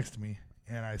standing right next to me,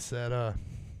 and I said,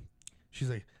 she's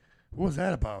like, what was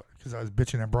that about? Because I was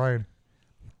bitching at Brian.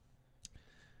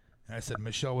 And I said,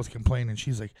 Michelle was complaining.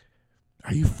 She's like,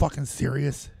 are you fucking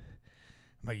serious?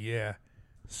 I'm like, yeah.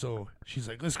 So she's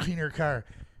like, let's clean her car.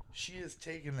 She is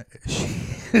taking,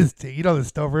 you know the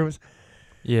stove rooms?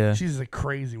 Yeah. She's like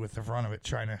crazy with the front of it,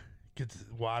 trying to get the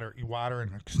water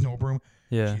and a snow broom.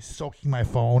 Yeah. She's soaking my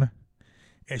phone,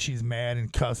 and she's mad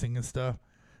and cussing and stuff.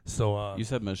 So, You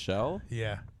said Michelle?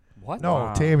 yeah. What? No,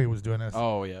 Wow. Tammy was doing this.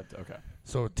 Oh yeah. Okay.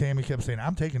 So Tammy kept saying,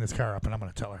 I'm taking this car up, and I'm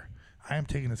going to tell her. I am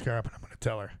taking this car up, and I'm going to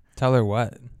tell her. Tell her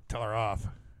what? Tell her off.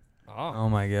 Oh. Oh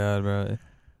my god, bro.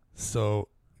 So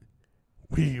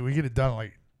we get it done in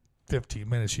like 15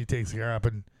 minutes. She takes the car up,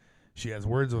 and she has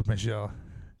words with Michelle.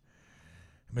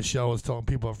 Michelle was telling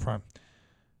people up front,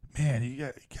 man, you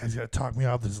guys got to talk me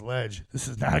off this ledge. This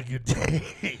is not a good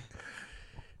day.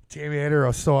 Tammy had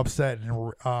her so upset, and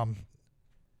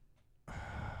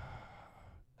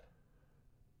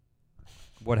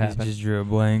What He happened? just drew a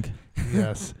blank.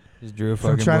 yes. Just drew a So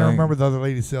I'm fucking trying to blank. remember the other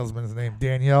lady salesman's name.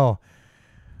 Danielle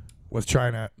was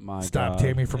trying to My stop God.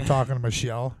 Tammy from talking to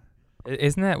Michelle.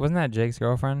 Wasn't that Jake's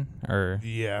girlfriend? Or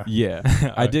Yeah. Yeah,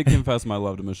 I did confess my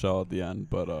love to Michelle at the end,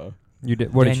 but You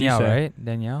did. What Danielle, did she say? right?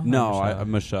 Danielle? no, Or Michelle?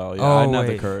 Michelle. Yeah, Oh, I didn't have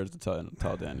the wait. courage to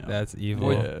tell Danielle. That's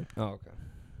evil. Yeah. Oh, okay.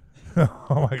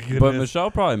 Oh my goodness. But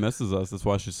Michelle probably misses us. That's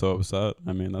why she's so upset.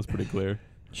 I mean, that's pretty clear.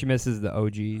 She misses the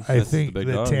OGs. I This is think the big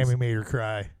that dogs. Tammy made her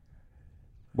cry.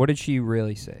 What did she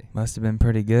really say? Must have been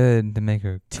pretty good to make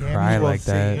her Tammy cry will like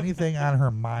say that. anything on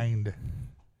her mind.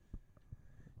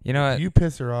 You know If what? you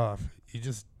piss her off,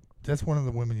 that's one of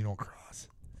the women you don't cross.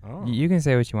 Oh. You can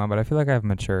say what you want, but I feel like I've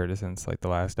matured since like the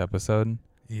last episode.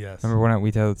 Yes. Remember when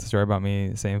we told the story about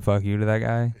me saying "fuck you" to that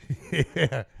guy?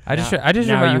 Yeah. I just now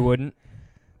remember. you wouldn't.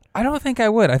 I don't think I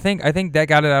would. I think that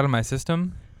got it out of my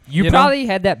system. You, You know? probably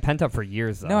had that pent up for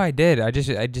years, though. No, I did. I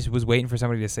just was waiting for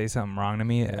somebody to say something wrong to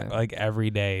me Yeah. like every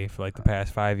day for like the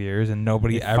past 5 years, and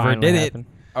nobody It ever finally did happened.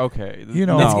 Okay. You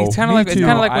know, no, it's kind me of like it's too.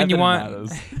 kind of like I when you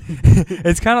haven't want had this.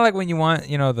 it's kind of like when you want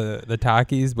the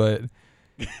Takis, but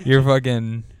you're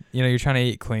fucking you're trying to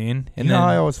eat clean, and You know then how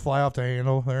I always fly off the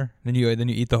handle there? then you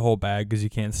eat the whole bag because you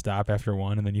can't stop after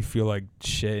one, and then you feel like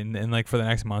shit, and like for the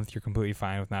next month you're completely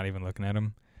fine with not even looking at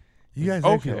them. You guys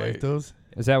actually Okay. like those?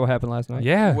 Is that what happened last night?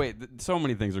 Yeah, Wait, so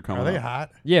many things are coming Are they up.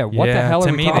 hot? Yeah. What the Yeah, hell to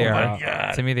are we me talking they are. about?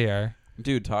 God. to me they are.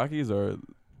 Dude, Takis are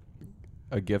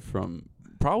a gift from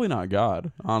probably not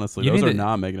God. Honestly, You those need are to-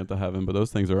 not making it to heaven, but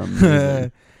those things are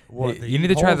amazing. What? You they need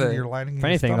eat to try holes in the- your lining in If your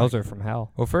anything, stomach? those are from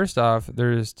hell. Well, first off,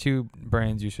 there's 2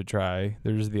 brands you should try.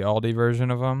 There's the Aldi version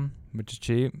of them, which is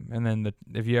cheap, and then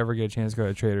if you ever get a chance to go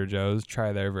to Trader Joe's,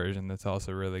 try their version. That's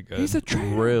also really good.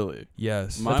 Really?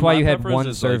 Yes. That's why you had preference one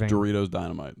is, serving. Like Doritos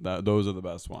Dynamite. Those are the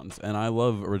best ones, and I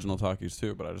love original Takis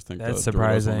too. But I just think That's the Doritos one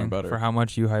are surprising. better. For how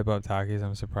much you hype up Takis,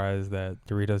 I'm surprised that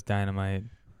Doritos Dynamite.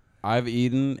 I've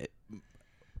eaten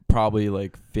probably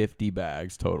like 50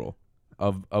 bags total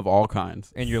of all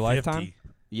kinds. In your 50. lifetime?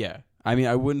 Yeah, I mean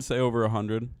I wouldn't say over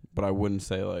 100, but I wouldn't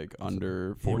say like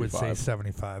under You would say 45.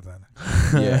 75 then.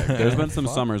 Yeah, there's been some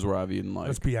Fuck. summers where I've eaten like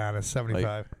Let's be honest,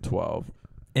 75. 12.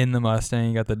 In the Mustang,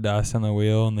 you got the dust on the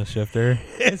wheel and the shifter.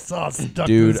 It's all stuck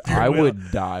to Dude, the steering I wheel.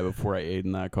 would die before I ate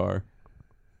in that car.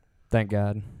 Thank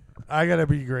God. I got to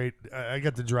be great. I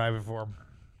got to drive it for him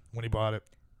when he bought it.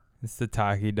 It's the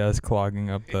Taki dust clogging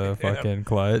up the Yeah. fucking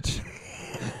clutch.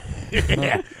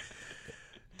 Yeah.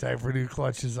 Time for new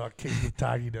clutches all caked with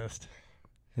Taki dust.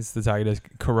 It's the Taki dust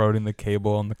corroding the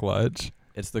cable on the clutch.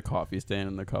 It's the coffee stain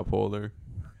in the cup holder.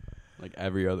 Like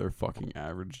every other fucking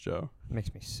average Joe.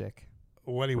 Makes me sick.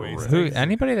 Well, anyways. Right. Who things-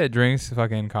 anybody that drinks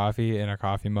fucking coffee in a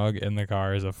coffee mug in the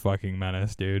car is a fucking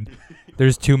menace, dude.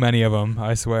 There's too many of them,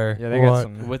 I swear. Yeah, they What? got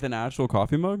some. With an actual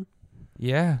coffee mug?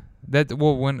 Yeah.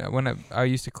 When I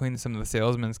used to clean some of the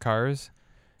salesmen's cars,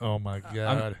 Oh my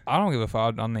God. I don't give a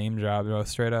fuck. I'll name drop.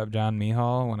 Straight up, John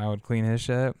Mihal. When I would clean his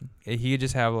shit, he'd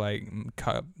just have like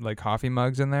coffee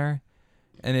mugs in there,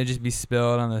 and it'd just be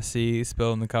spilled on the seat,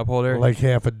 spilled in the cup holder. Like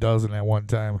half a dozen at one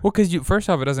time. Well, because first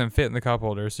off, it doesn't fit in the cup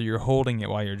holder, so you're holding it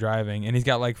while you're driving, and he's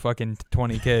got like fucking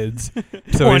 20 kids.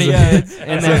 So 20 he's kids. I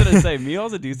And was then- gonna say,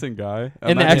 Mihal's a decent guy. In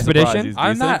the not surprised Expedition? he's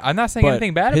I'm decent, not saying but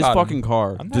anything bad his about fucking him.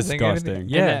 car, I'm not saying anything- disgusting.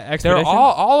 Yeah, the they're Expedition?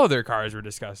 all of their cars were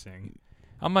disgusting.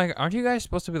 I'm like, aren't you guys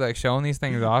supposed to be like showing these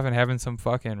things off and having some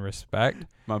fucking respect?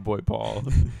 My boy Paul.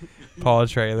 Paul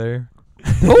Trailer.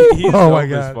 He's Oh dope my as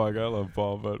God. fuck. I love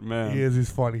Paul, but man, He is.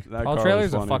 He's funny. that Paul car Trailer's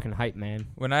was a funny. fucking hype man.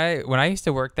 When I used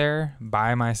to work there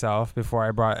by myself before I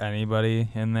brought anybody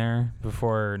in there,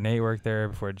 before Nate worked there,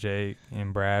 before Jake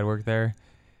and Brad worked there,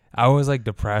 I was like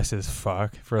depressed as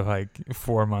fuck for like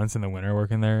 4 months in the winter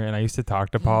working there, and I used to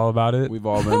talk to Paul about it. We've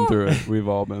all been through it. We've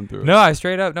all been through it. No, I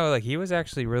straight up like he was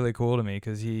actually really cool to me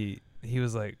because he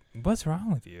was like, "What's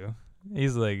wrong with you?"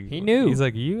 He's like, He knew. He's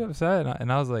like, "Are you upset?" And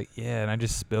I was like, "Yeah," and I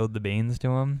just spilled the beans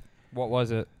to him. What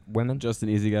was it? Women? Just an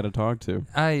easy guy to talk to.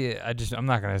 I'm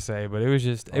not gonna say, but it was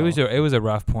just it was a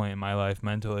rough point in my life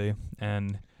mentally,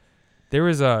 and there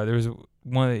was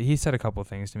one. He said a couple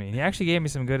things to me. He actually gave me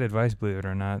some good advice, believe it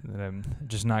or not, that I'm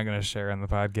just not gonna share on the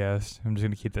podcast. I'm just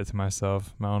gonna keep that to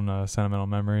myself, my own sentimental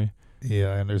memory. Yeah,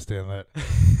 I understand that.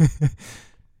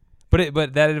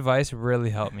 But that advice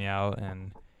really helped me out,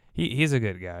 and he's a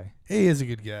good guy. He is a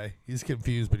good guy. He's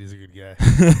confused, but he's a good guy.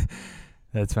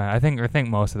 That's fine. I think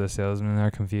most of the salesmen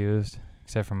are confused,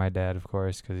 except for my dad, of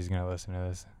course, because he's gonna listen to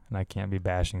this, and I can't be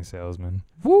bashing salesmen.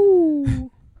 Woo!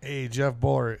 Hey, Jeff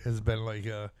Buller has been like,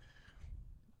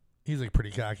 he's like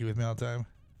pretty cocky with me all the time,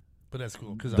 but that's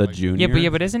cool because The like,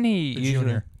 junior. But isn't he The usually?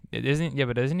 junior. It isn't. Yeah,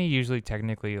 but isn't he usually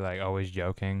technically like always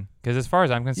joking? Because as far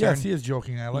as I'm concerned, Yes, he is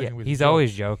joking. I like him with he's his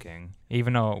always jokes, joking.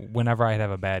 Even though whenever I'd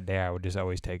have a bad day, I would just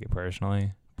always take it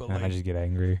personally, but and I like, just get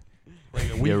angry. like a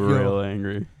Get week real ago,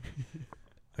 angry.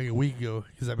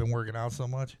 because I've been working out so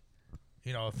much,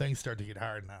 you know, things start to get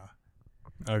hard now.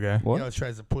 Okay. What? You know, it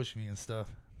tries to push me and stuff.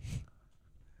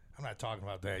 I'm not talking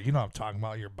about that. You know, I'm talking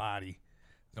about your body.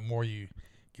 The more you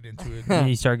get into it. And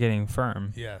you start getting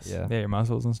firm. Yes. Yeah. Yeah, your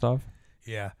muscles and stuff.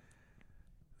 Yeah.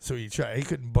 So he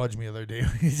couldn't budge me the other day.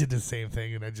 He did the same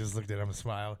thing, and I just looked at him and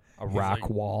smiled. A He's rock like-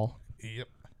 wall. Yep.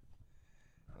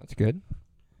 That's good.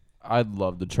 I'd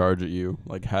love to charge at you,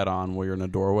 like head on while you're in a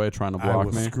doorway trying to I block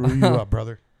will me. screw you up,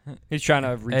 brother. He's trying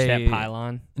to reach Hey. that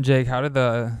pylon. Jake, how did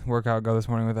the workout go this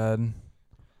morning with Ed?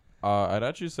 I'd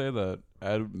actually say that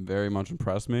Ed very much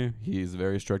impressed me. He's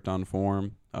very strict on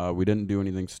form. We didn't do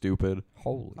anything stupid.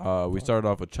 Holy. We started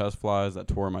off with chest flies that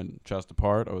tore my chest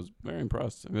apart. I was very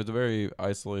impressed. It was a very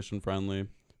isolation-friendly,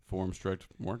 form-strict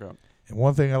workout. And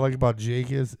one thing I like about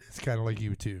Jake is it's kind of like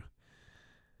you too.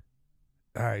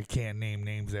 I can't name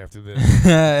names after this,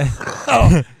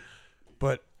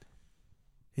 but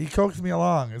he coaxed me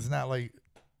along. It's not like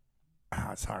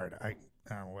it's hard.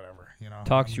 Whatever, you know.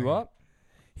 Talks you up?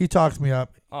 He talks me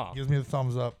up. Oh. Gives me the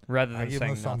thumbs up. Rather I than give him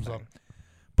saying the thumbs nothing. up.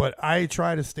 But I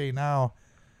try to stay now.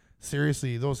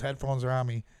 Seriously, those headphones are on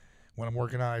me when I'm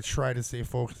working out. I try to stay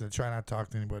focused and try not to talk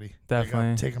to anybody.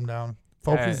 Definitely. Take them down.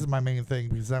 Focus Hey. is my main thing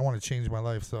because I want to change my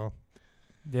life. So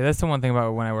Yeah, that's the one thing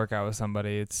about when I work out with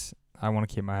somebody. It's I want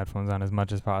to keep my headphones on as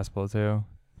much as possible too.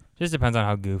 Just depends on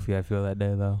how goofy I feel that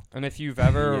day, though. And if you've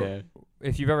ever Yeah.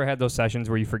 if you've ever had those sessions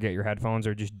where you forget your headphones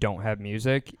or just don't have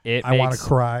music, it I want to makes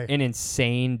cry. an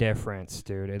insane difference,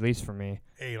 dude. At least for me.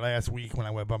 Hey, last week when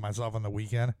I went by myself on the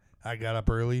weekend, I got up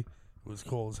early. It was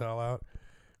cold as hell out.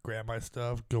 Grab my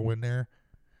stuff, go in there,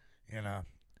 and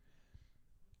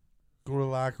go to the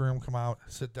locker room, come out,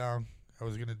 sit down. I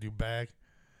was gonna do back.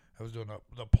 I was doing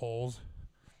the pulls.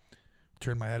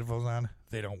 Turn my headphones on.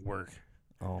 They don't work.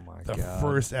 Oh my The god.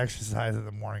 first exercise of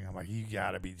the morning, I'm like, you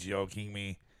gotta be joking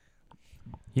me.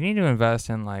 You need to invest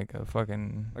in like a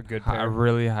fucking A good a pair.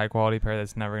 really high quality pair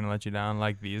that's never gonna let you down,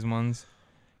 like these ones.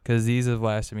 Because these have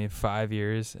lasted me 5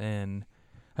 years, and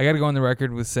I got to go on the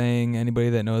record with saying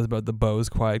anybody that knows about the Bose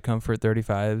Quiet Comfort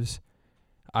 35s,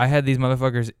 I had these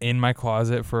motherfuckers in my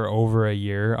closet for over a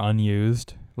year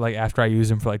unused. Like after I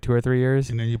used them for like 2 or 3 years.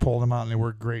 And then you pull them out and they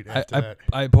work great after that.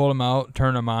 I pulled them out,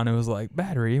 turned them on. It was like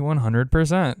battery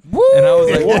 100%. Woo! And I was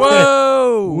like,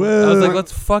 whoa! Whoa. I was like,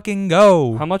 let's fucking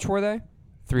go. How much were they?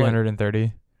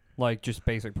 330. Like just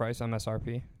basic price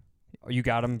MSRP? You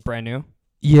got them brand new?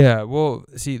 Yeah. Well,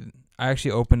 see, I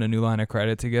actually opened a new line of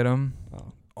credit to get them.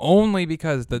 Oh. Only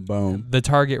because Boom. the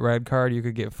Target Red card, you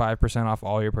could get 5% off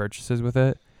all your purchases with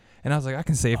it. And I was like, I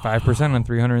can save 5% on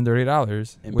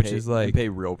 $330, And which pay, is like, and pay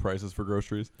real prices for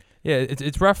groceries. yeah,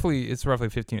 it's roughly 15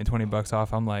 to $20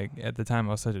 off. I'm like, at the time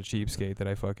I was such a cheapskate that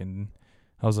I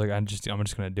was like, I'm just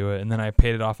gonna do it. And then I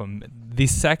paid it off. The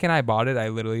second I bought it, I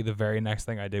literally the very next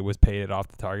thing I did was pay it off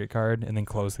the Target card and then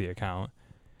close the account.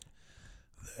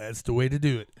 That's the way to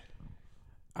do it.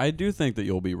 I do think that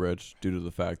you'll be rich due to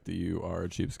the fact that you are a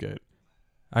cheapskate.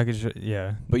 I could,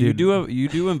 yeah. But Dude, you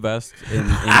do invest in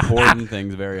important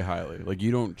things very highly. Like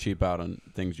you don't cheap out on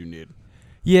things you need.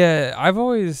 Yeah, I've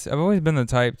always been the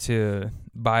type to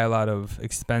buy a lot of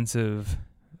expensive,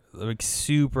 like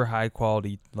super high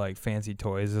quality, like fancy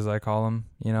toys as I call them,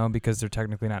 you know, because they're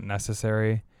technically not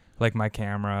necessary, like my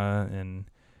camera and,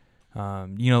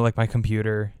 like my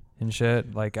computer and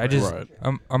shit. Like I just, Right.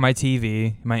 or my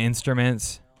TV, my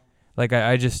instruments, like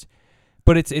I just,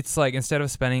 but it's like instead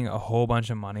of spending a whole bunch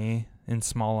of money in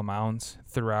small amounts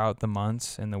throughout the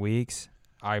months and the weeks,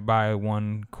 I buy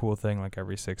one cool thing like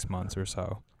every 6 months or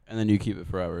so. And then you keep it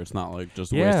forever. It's not like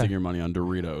just Yeah. wasting your money on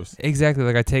Doritos. Exactly,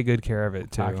 like I take good care of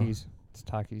it too. Takis. It's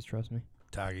Takis, trust me.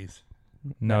 Takis.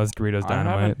 No, it's Doritos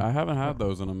Dynamite. I haven't had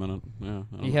those in a minute. Yeah.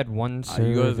 You had one you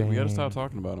serving. guys, we gotta stop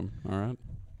talking about them. All right.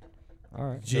 All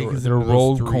right. Jake They're- is they're into those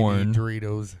rolled 3D corn.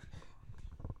 Doritos.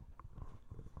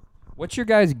 What's your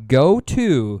guys'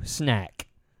 go-to snack?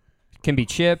 Can be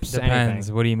chips, Depends.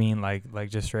 anything. What do you mean? Like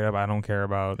just straight up? I don't care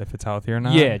about if it's healthy or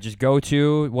not. Yeah, just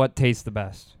go-to. What tastes the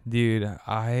best? dude.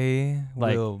 I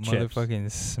Like will chips.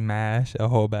 motherfucking smash a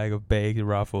whole bag of baked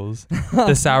Ruffles.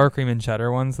 The sour cream and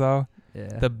cheddar ones, though.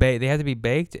 Yeah. They have to be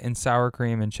baked in sour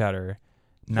cream and cheddar.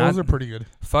 Not Those are pretty good.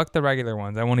 fuck the regular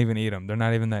ones. I won't even eat them. They're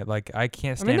not even that. Like I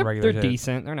can't I stand mean, they're regular. shit.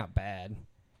 decent. They're not bad.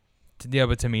 Yeah,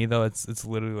 but to me though, it's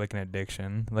literally like an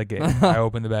addiction. Like I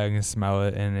open the bag and smell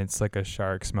it, and it's like a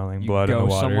shark smelling You blood in go the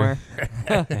water.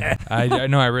 somewhere. I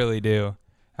know I really do.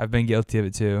 I've been guilty of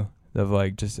it too. Of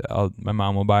like just my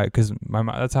mom will buy it because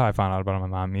that's how I found out about it. My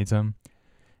mom eats them,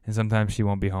 and sometimes she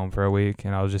won't be home for a week,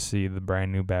 and I'll just see the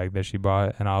brand new bag that she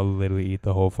bought, and I'll literally eat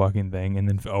the whole fucking thing, and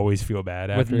then always feel bad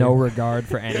With after. no regard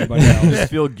for anybody I else.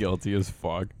 just feel guilty as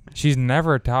fuck. She's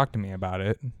never talked to me about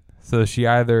it, so she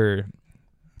either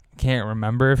can't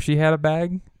remember if she had a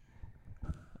bag,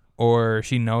 or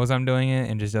she knows I'm doing it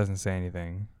and just doesn't say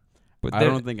anything. But I there-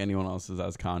 don't think anyone else is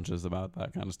as conscious about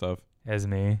that kind of stuff. as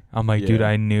me, I'm like, dude, Yeah.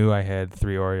 I knew I had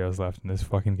 3 Oreos left in this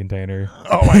fucking container.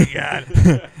 Oh my god,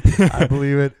 I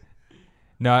believe it.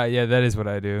 No, yeah, that is what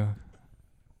I do.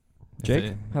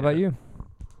 Jake, how about you?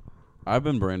 I've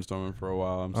been brainstorming for a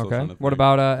while. I'm still Okay. trying to What think.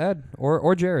 about Ed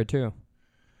or Jared too?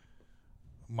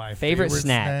 My Favorite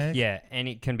snack? Yeah, and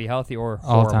it can be healthy or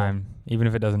All horrible. time, even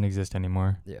if it doesn't exist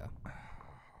anymore. Yeah.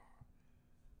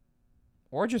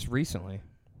 Or just recently,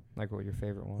 like what your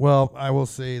favorite one? Well, I will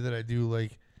say that I do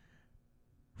like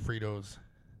Fritos,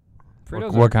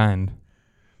 Fritos What are kind?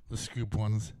 the scoop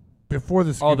ones. Before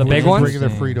the scoop Oh, the ones, big just ones? regular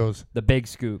Same. Fritos. the big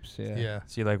scoops. Yeah. Yeah.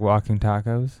 So you like walking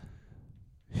tacos?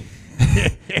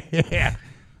 Yeah.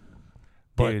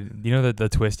 But Dude, you know the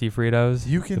twisty Fritos?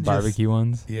 you can The just, barbecue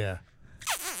ones? Yeah.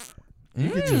 You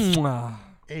could just Mm.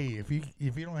 hey, if you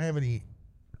don't have any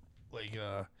like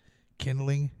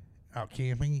kindling out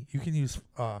camping, you can use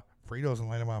Fritos and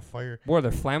light them on fire. Boy,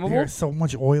 they're flammable. There's so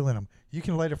much oil in them. You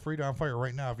can light a Frito on fire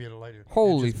right now if you had a lighter.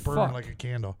 Holy it just burn fuck. like a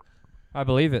candle. I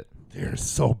believe it. They're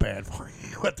so bad for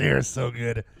you, but they're so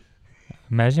good.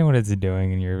 Imagine what it's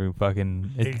doing in your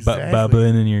fucking Exactly.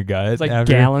 bubbling in your gut. It's like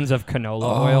after. gallons of canola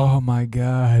oil. Oh my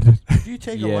god. If you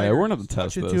take a Yeah, lighter, we're gonna have to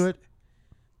touch test it this. to it,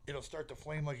 it'll start to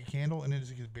flame like a candle, and it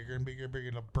just gets bigger and bigger and bigger,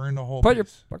 and it'll burn the whole Put your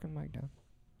piece. fucking mic down.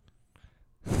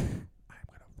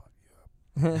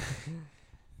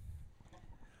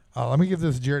 Let me give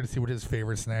this to Jared to see what his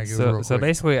favorite snack is. So real so quick.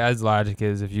 basically Ed's logic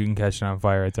is if you can catch it on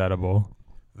fire, it's edible.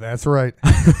 That's right.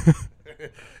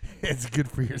 It's good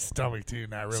for your stomach too.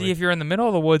 Not really. See, if you're in the middle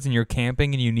of the woods and you're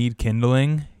camping and you need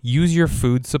kindling, use your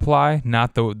food supply,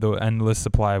 not the endless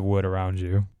supply of wood around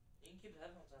you.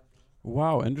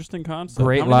 Wow, interesting concept.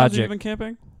 Great How many times have logic. you been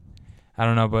camping? I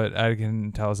don't know, but Ed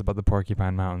can tell us about the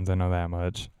Porcupine Mountains. I know that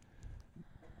much.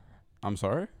 I'm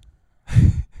sorry.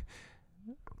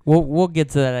 We'll get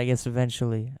to that, I guess,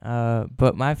 eventually.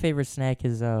 But my favorite snack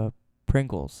is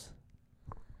Pringles.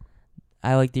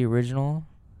 I like the original.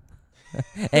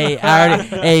 Hey,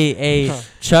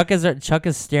 Chuck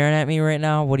is staring at me right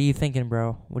now. What are you thinking,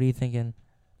 bro? What are you thinking?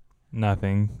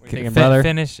 Nothing. What you thinking, brother?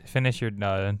 Finish your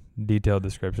detailed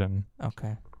description.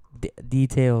 Okay,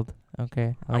 detailed.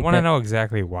 Okay, I like want to that. know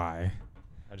exactly why.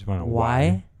 I just want to know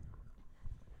Why?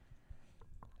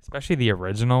 Especially the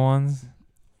original ones.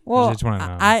 Well, just wanna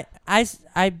know.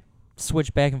 I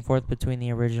switch back and forth between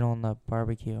the original and the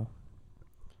barbecue.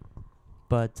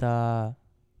 But I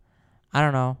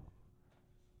don't know.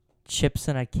 Chips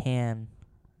in a can.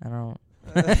 I don't.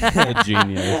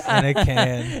 Genius. And a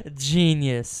can.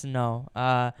 Genius. No.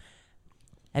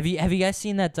 Have you guys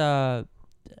seen that?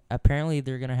 Apparently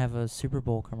they're gonna have a Super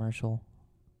Bowl commercial.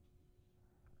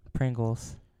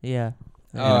 Pringles. Yeah.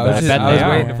 Oh, I was, I bet I was they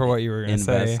waiting are. for what you were gonna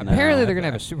say. Invest now. Apparently, I they're gonna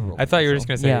have a bet. Super Bowl. I thought you were just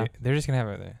gonna say Yeah. they're just gonna have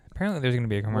a. Apparently, there's gonna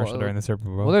be a commercial Well, during the Super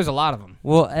Bowl. Well, there's a lot of them.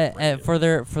 Well, for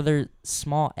their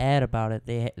small ad about it,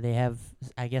 they have,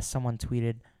 I guess someone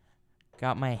tweeted,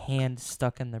 got my hand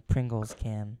stuck in the Pringles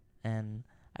can, and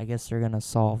I guess they're gonna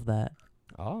solve that.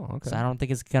 Oh, okay. So I don't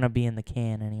think it's gonna be in the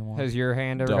can anymore. Has your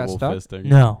hand ever got Double stuck? fisting.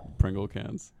 No. Pringle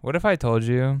cans. What if I told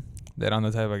you that I'm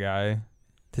the type of guy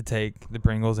to take the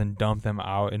Pringles and dump them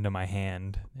out into my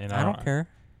hand, and I don't care.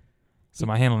 So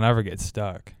my hand will never get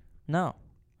stuck. No,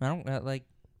 I don't like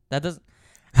that. Doesn't.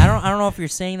 I don't know if you're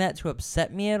saying that to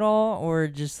upset me at all, or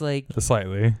just like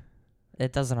Slightly.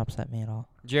 it doesn't upset me at all.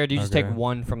 Jared, do you just take Okay.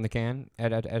 one from the can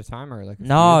at a time, or like? a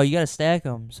No, few? you gotta stack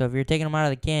them. So if you're taking them out of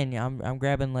the can, I'm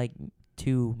grabbing like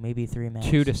 2, maybe 3 max.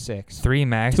 2 to 6. 3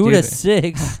 max. 2 dude. to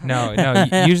 6. No.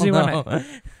 Usually when No.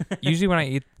 usually when I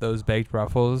eat those baked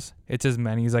Ruffles, it's as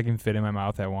many as I can fit in my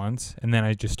mouth at once, and then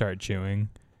I just start chewing,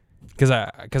 because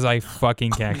I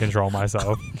fucking can't control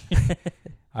myself.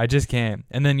 I just can't.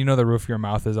 And then the roof of your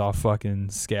mouth is all fucking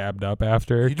scabbed up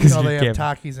after. You do 'cause know you they have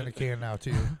can't- Takis in a can now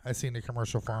too. I seen the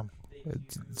commercial for 'em.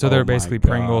 So Oh they're my basically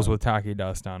Pringles God. with Taki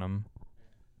dust on them.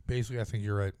 Basically, I think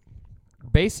you're right.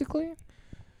 Basically,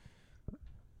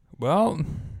 Well,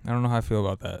 I don't know how I feel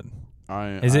about that.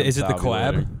 Is I'm it the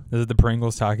collab? salivating. Is it the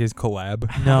Pringles Takis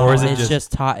collab? No, Or is it it's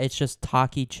just- it's just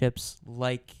Taki chips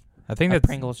like I think a that's.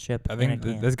 Pringles chip I in think a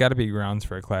can. there's got to be grounds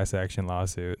for a class action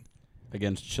lawsuit.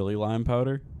 Against chili lime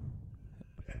powder?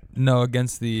 No,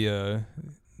 against the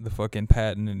fucking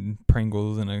patent and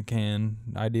Pringles in a can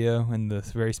idea and the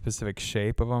very specific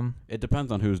shape of them. It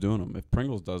depends on who's doing them. If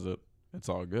Pringles does it, it's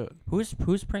all good. Who's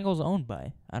Pringles owned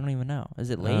by? I don't even know. Is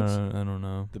it Lay's? I don't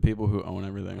know. The people who own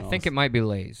everything I else. think it might be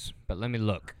Lay's, but let me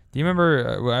look. Do you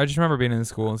remember? Well, I just remember being in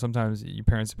school and sometimes your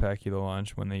parents would pack you the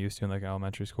lunch when they used to in like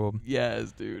elementary school.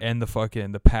 Yes, dude. And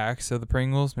the packs of the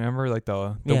Pringles, remember, like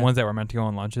the Yeah. ones that were meant to go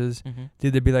on lunches. Mm-hmm.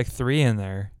 Dude, there'd be like 3 in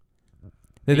there.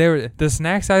 The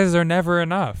snack sizes are never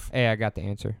enough. Hey, I got the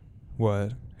answer.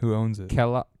 What? Who owns it?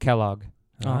 Kellogg.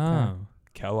 Okay.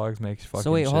 Kellogg's makes fucking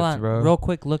So wait, hold chips, on. bro. Real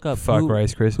quick, look up Fuck who,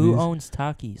 Rice Krispies. who owns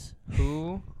Takis.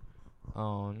 Who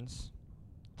owns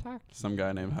Takis? Some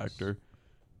guy named Hector.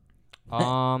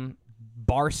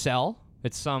 Barcel.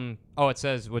 It's some. Oh, it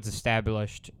says was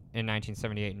established in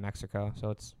 1978 in Mexico.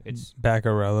 So it's.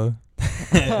 Baccarella.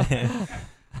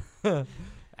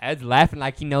 Ed's laughing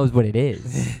like he knows what it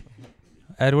is.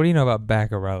 Ed, what do you know about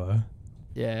Baccarella?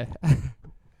 Yeah.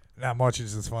 Not much.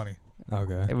 It's just funny.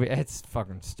 Okay. It's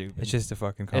fucking stupid. It's just a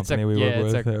fucking It's a- company we yeah, work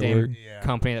it's with a at damn- work. Yeah.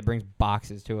 company that brings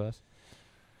boxes to us.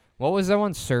 What was that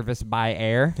one? Service by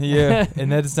Air. Yeah,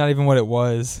 and that's not even what it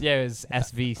was. Yeah, it was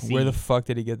SVC. Where the fuck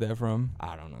did he get that from?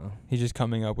 I don't know. He's just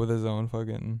coming up with his own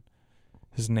fucking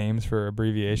his names for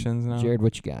abbreviations now. Jared,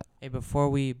 what you got? Hey, before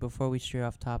we stray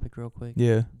off topic real quick,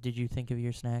 Yeah, did you think of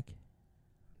your snack,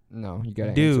 No, you got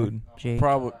to dude, Jake?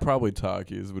 Probably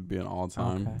Takis would be an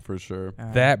all-time Okay. for sure. All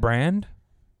right. that brand,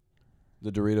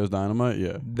 The Doritos Dynamite,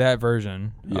 yeah. that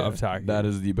version Yeah, of Taki. that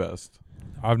is the best.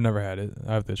 I've never had it.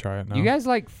 I have to try it now. You guys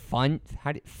like Funyuns?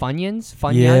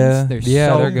 Funyuns? Yeah, They're yeah,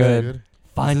 so they're good. good.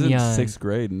 This is in Funyuns. 6th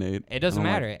grade, Nate. It doesn't I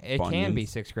don't matter. like It can be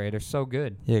Funyuns. 6th grade. They're so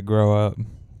good. Yeah, grow up.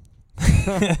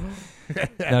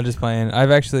 No, just playing.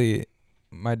 I've actually,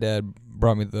 my dad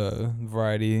brought me the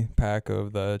variety pack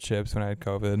of the chips when I had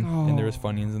COVID, and there was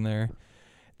Funyuns in there.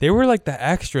 They were like the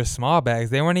extra small bags.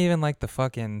 They weren't even like the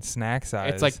fucking snack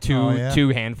size. It's like two Oh, yeah. two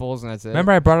handfuls and that's it.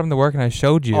 Remember I brought them to work and I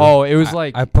showed you. Oh, it was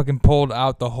like I fucking pulled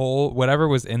out the whole whatever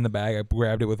was in the bag. I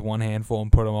grabbed it with one handful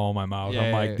and put them all in my mouth. Yeah,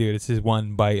 I'm like, yeah. dude, it's just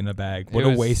one bite in a bag. What It a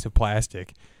was- waste of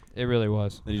plastic. it really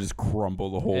was. Then you just crumble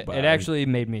the whole bag. It actually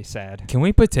made me sad. Can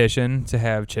we petition to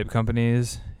have chip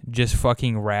companies just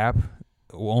fucking wrap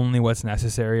only what's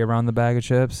necessary around the bag of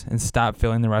chips and stop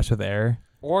filling the rest with air?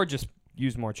 Or just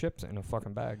use more chips in a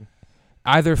fucking bag.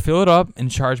 Either fill it up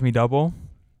and charge me double,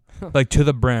 like to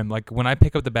the brim. Like when I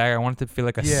pick up the bag, I want it to feel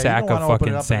like a Yeah, sack you don't of wanna open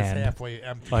it fucking up and it's sand. halfway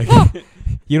empty. Like,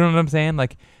 you know what I'm saying?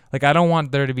 Like I don't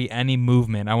want there to be any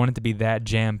movement. I want it to be that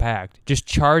jam packed. Just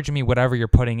charge me whatever you're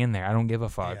putting in there. I don't give a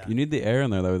fuck. Yeah. You need the air in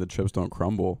there that way the chips don't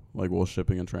crumble, like while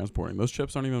shipping and transporting. Those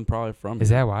chips aren't even probably from Is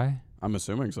here. that why? I'm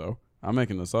assuming so. I'm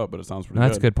making this up, but it sounds pretty No,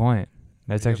 that's a good. good point.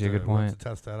 That's We have actually a to- good we'll have point. to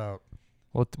test that out.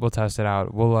 We'll test it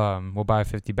out. We'll buy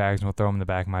 50 bags and we'll throw them in the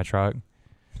back of my truck,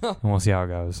 and we'll see how it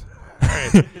goes.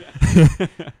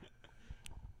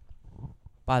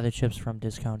 Buy the chips from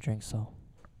Discount Drinks, though.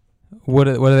 What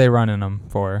are they running them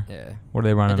for? Yeah. What are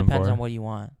they It running them depends for? on what you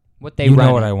want. What they You run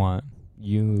know what it. I want.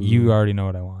 You already know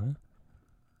what I want.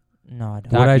 No, I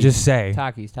don't. What'd I Takis. just say?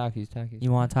 Takis.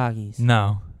 You want Takis?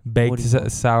 No. Baked What do you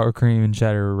want? sour cream and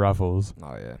cheddar ruffles.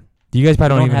 Oh yeah. You guys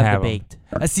probably We don't even have have the 'em.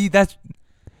 baked. See, that's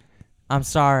I'm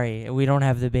sorry, we don't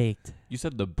have the baked. You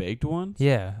said the baked ones?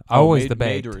 yeah. Oh, Always made, the Made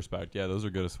baked. to respect. Yeah, those are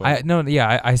good as fuck.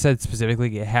 I said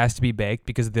specifically it has to be baked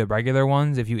because the regular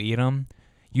ones, if you eat them,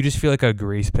 you just feel like a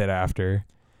grease pit after.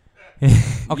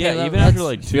 Okay, yeah, even let's after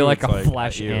like 2, Feel like it's a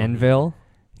flesh ew. anvil.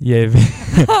 Yeah.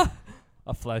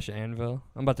 A flesh anvil.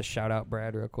 I'm about to shout out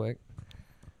Brad real quick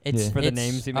It's Yeah. for the it's,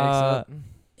 names he makes uh, up.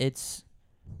 It's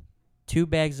 2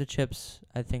 bags of chips,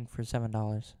 I think, for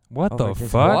 $7. What Over the Disney.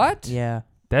 fuck? What? Yeah.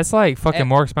 That's like fucking At-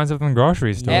 more expensive than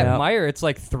grocery store. At Yeah. Meyer, it's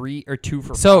like 3 or 2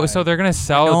 for So $5. they're gonna We're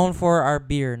sell. known for our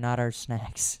beer, not our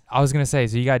snacks. I was gonna say,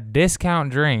 so you got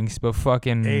discount drinks, but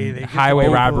fucking Hey, they get the highway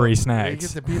people- robbery They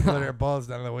snacks. get the people that are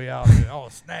buzzed on the way out. Say, oh,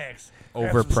 snacks.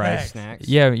 Grab some overpriced snacks.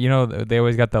 Yeah, you know they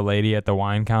always got the lady at the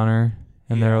wine counter,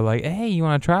 and Yeah. they're like, "Hey, you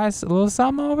want to try a little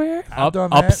something over here?" I've Up- done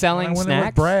that upselling when I went in snacks?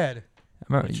 with Brad.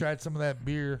 Remember- We tried some of that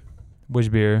beer. Which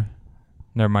beer?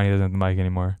 Never mind, he doesn't have the mic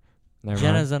anymore. Never mind.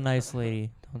 Jenna's a nice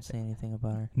lady. Don't say anything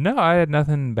about her. No, I had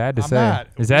nothing bad to I'm say. not.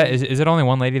 Is it only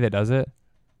one lady that does it?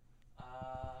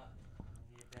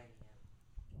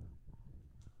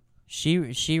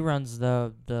 She runs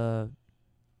the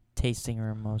tasting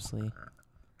room mostly,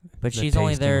 but The she's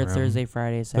only tasting there room. Thursday,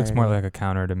 Friday, Saturday. Looks more like a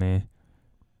counter to me.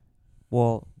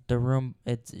 Well, the room.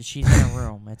 She's in a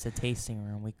room. It's a tasting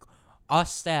room.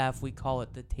 Us staff, we call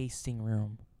it the tasting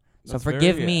room. So That's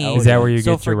forgive very me. Is that where you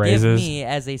so get your forgive raises? me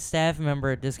as a staff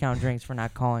member at Discount Drinks for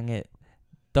not calling it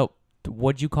the.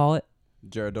 What'd you call it?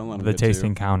 Jared, don't let him The get to you.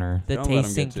 tasting counter. The Don't let 'em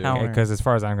tasting get to you. counter. Because as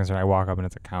far as I'm concerned, I walk up and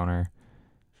it's a counter,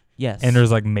 Yes. and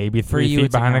there's like maybe For 3 you, feet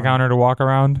it's a behind the counter. counter to walk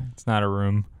around. It's not a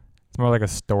room. It's more like a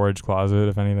storage closet,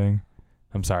 if anything.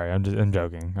 I'm sorry. I'm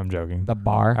joking. I'm joking. The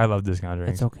bar. I love discount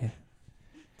drinks. It's okay.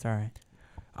 It's all right.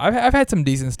 I've had some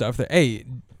decent stuff there. Hey,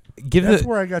 give That's the.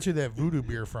 where I got you that voodoo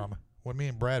beer from. When me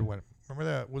and Brad went. Remember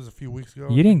that was a few weeks ago?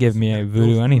 You didn't give me a That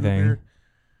voodoo Bill's anything. beer?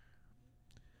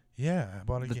 Yeah, I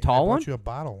bought The tall I bought one? you a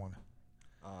bottle one.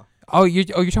 Oh, you're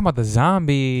talking about the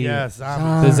zombie. Yes,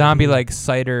 The zombie like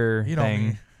cider You know thing.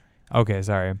 me. Okay,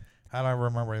 sorry. I don't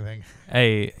remember anything.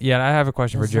 Hey, yeah, I have a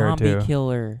question The for Jared zombie too.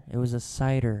 killer. It was a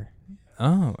cider.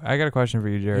 Oh, I got a question for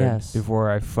you, Jared. Yes. Before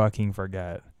I fucking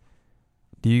forget.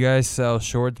 Do you guys sell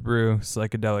Shorts Brew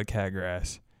psychedelic cat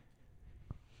grass?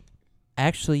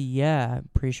 Actually, yeah, I'm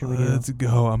pretty sure we do. Let's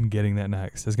go. I'm getting that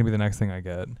next. That's gonna be the next thing I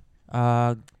get.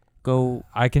 Go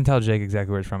I can tell Jake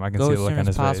exactly where it's from. I can go see as the look soon on as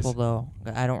his possible face.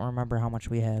 though. I don't remember how much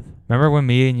we have. Remember when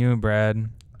me and you and Brad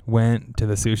went to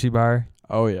the sushi bar?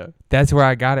 Oh yeah. That's where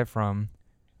I got it from.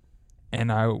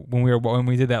 And when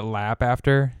we did that lap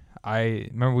after, I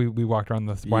remember we walked around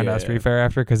the Wyandotte Yeah. Street Fair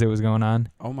after because it was going on.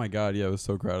 Oh my God. Yeah, it was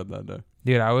so crowded that day.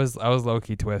 Dude, I was low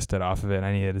key twisted off of it.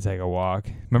 I needed to take a walk.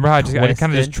 Remember how I kind of just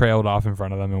Twisted? trailed off in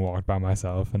front of them and walked by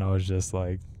myself, and I was just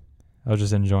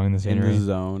enjoying the In scenery, the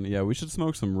zone. Yeah, we should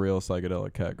smoke some real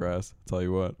psychedelic cat grass. Tell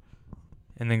you what.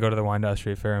 and then go to the Wyandotte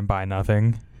Street Fair and buy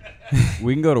nothing.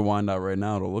 We can go to Wyandotte right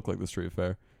now. It'll look like the street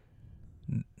fair.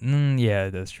 Yeah,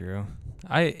 that's true.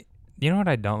 You know what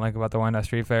I don't like about the Wyandotte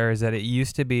Street Fair is that it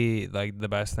used to be like the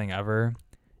best thing ever,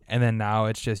 and then now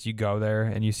it's just you go there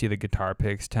and you see the Guitar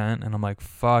Picks tent, and I'm like,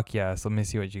 fuck yes, let me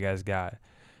see what you guys got.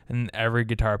 And every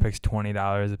guitar pick's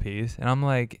 $20 a piece, and I'm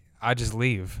like, I just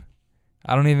leave.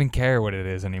 I don't even care what it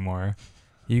is anymore.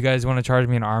 You guys want to charge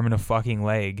me an arm and a fucking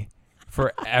leg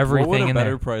for everything What would a in better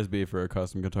there? price be for a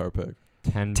custom guitar pick?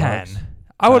 10 10. bucks.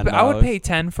 I would $10? pay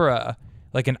 10 for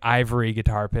an ivory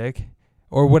guitar pick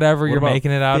or whatever What you're about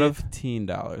making it out of.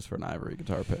 $15 for an ivory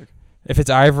guitar pick. If it's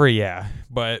ivory, yeah.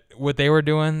 But what they were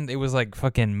doing, it was like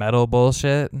fucking metal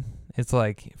bullshit. It's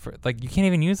like you can't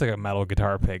even use like a metal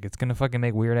guitar pick. It's gonna fucking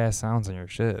make weird ass sounds on your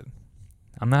shit.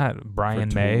 I'm not Brian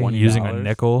May $20? using a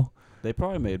nickel. They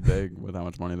probably made big with how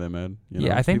much money they made. You know?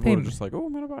 Yeah, I think people they- were just like, oh,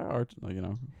 I'm gonna buy art. Like, you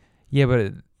know. Yeah,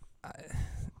 but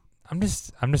I'm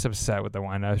just upset with the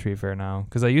Wyandotte Street Fair now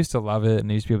because I used to love it and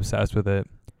I used to be obsessed with it,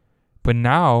 but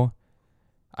now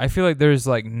I feel like there's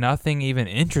like nothing even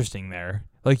interesting there.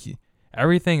 Like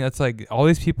everything that's like all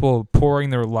these people pouring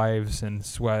their lives and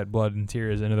sweat, blood, and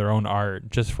tears into their own art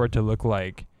just for it to look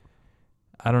like,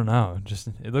 I don't know, just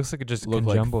it looks like it just Look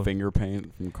like conjumbled. finger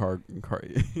paint from car.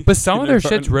 But some of their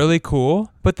kindergarten. shit's really cool.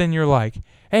 But then you're like,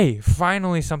 hey,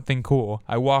 finally something cool.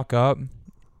 I walk up.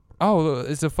 Oh,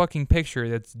 it's a fucking picture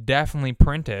that's definitely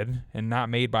printed and not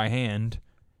made by hand.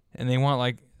 And they want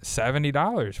like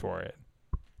 $70 for it.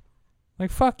 Like,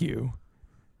 fuck you.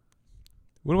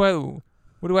 What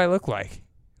do I look like?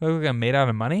 I look like I'm made out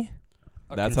of money?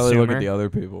 That's how they look at consumer. the other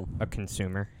people. A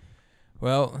consumer.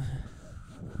 Well,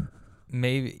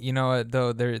 maybe, you know what,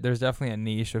 though, there's definitely a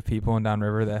niche of people in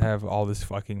Downriver that have all this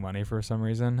fucking money for some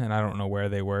reason, and I don't know where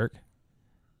they work.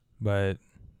 But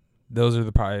those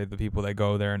are probably the people that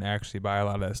go there and actually buy a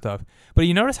lot of that stuff. But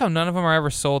you notice how none of them are ever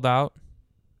sold out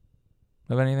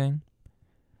of anything?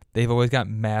 They've always got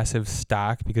massive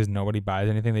stock because nobody buys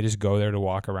anything. They just go there to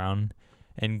walk around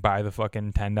and buy the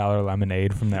fucking $10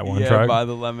 lemonade from that one yeah, truck. buy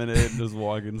the lemonade and just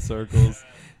walk in circles.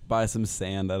 Buy some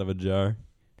sand out of a jar.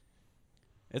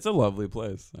 It's a lovely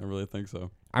place. I really think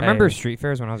so. I remember Hey. street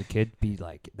fairs when I was a kid be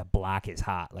like, the block is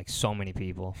hot. Like, so many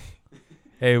people.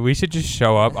 Hey, we should just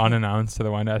show up unannounced to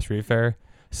the Wyandotte Street Fair,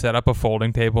 set up a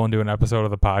folding table, and do an episode of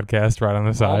the podcast right on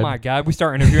the side. Oh, my God. We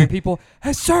start interviewing people.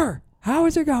 Hey, sir, how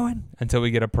is it going? Until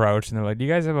we get approached, and they're like, "Do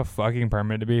you guys have a fucking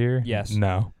permit to be here?" Yes.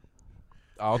 No.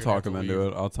 I'll You're gonna talk have them to into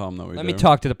leave. it. I'll tell them that we Let do. me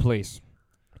talk to the police.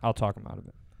 I'll talk them out of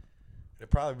it. It'd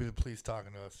probably be the police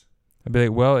talking to us. I'd be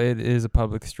like, "Well, it is a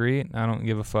public street. I don't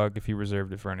give a fuck if you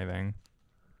reserved it for anything."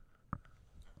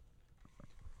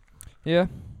 Yeah.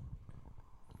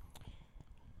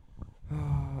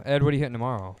 Ed, what are you hitting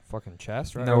tomorrow? Fucking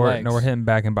chest, right? No, Or we're legs? hitting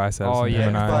back and biceps. Oh, and yeah.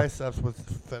 him and Legs, I. biceps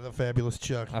with the fabulous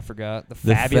Chuck. I forgot. The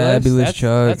The fabulous. fabulous that's,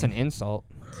 Chuck. That's an insult.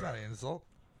 It's not an insult.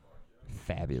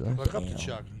 Fabulous. Look up to Damn.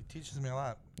 Chuck. He teaches me a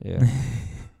lot. Yeah.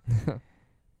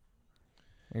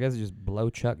 I guess it's just blow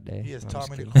Chuck day. He has I'm taught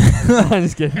just me to. kidding. I'm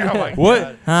just kidding. Oh my What?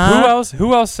 God. Huh?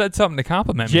 Who else said something to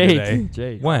compliment me today? Jake.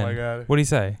 Jake. When? Oh my God. What'd he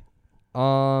say?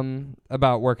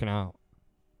 About working out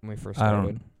when we first I started.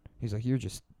 don't- He's like, you're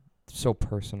just so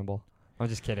personable. I'm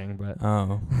just kidding, but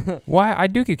Oh. Why? I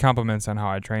do get compliments on how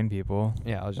I train people.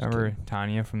 yeah, I was just Remember kidding.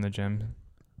 Tanya from the gym?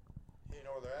 You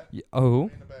know where they're at? Oh,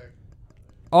 In the bag.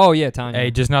 oh yeah, Tanya. Hey,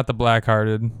 just not the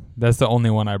black-hearted. That's the only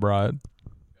one I brought.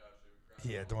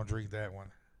 Yeah, don't drink that one.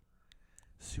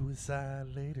 Suicide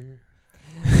later.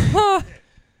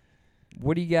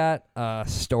 What do you got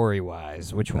story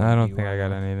wise? Which one? I do don't you think I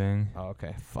got wanna- anything. Oh,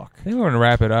 okay, fuck. I think we're gonna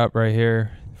wrap it up right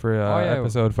here for Oh, yeah.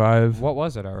 episode 5. What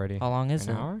was it already? How long is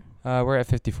An it? hour? We're at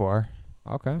 54.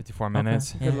 Okay. 54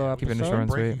 minutes. Good little Keep it episode. short and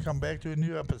Break sweet. and come back to a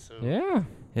new episode. Yeah.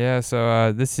 Yeah,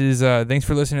 so this is thanks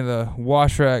for listening to the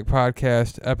Wash Rack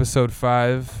Podcast, episode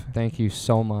 5. Thank you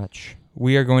so much.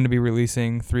 We are going to be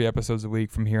releasing 3 episodes a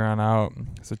week from here on out,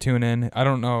 so tune in. I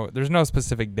don't know, there's no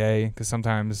specific day, because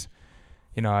sometimes,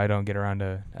 I don't get around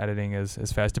to editing as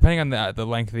fast, depending on the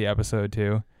length of the episode,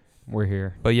 too. We're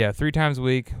here. But yeah, 3 times a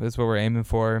week, that's what we're aiming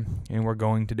for, and we're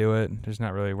going to do it.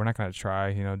 We're not going to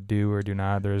try, do or do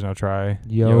not. There is no try.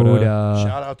 Yoda.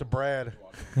 Shout out to Brad.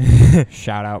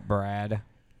 Shout out, Brad.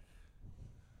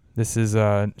 This is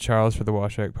Charles for the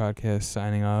Wash Rack Podcast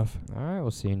signing off. All right,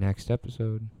 we'll see you next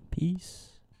episode.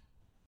 Peace.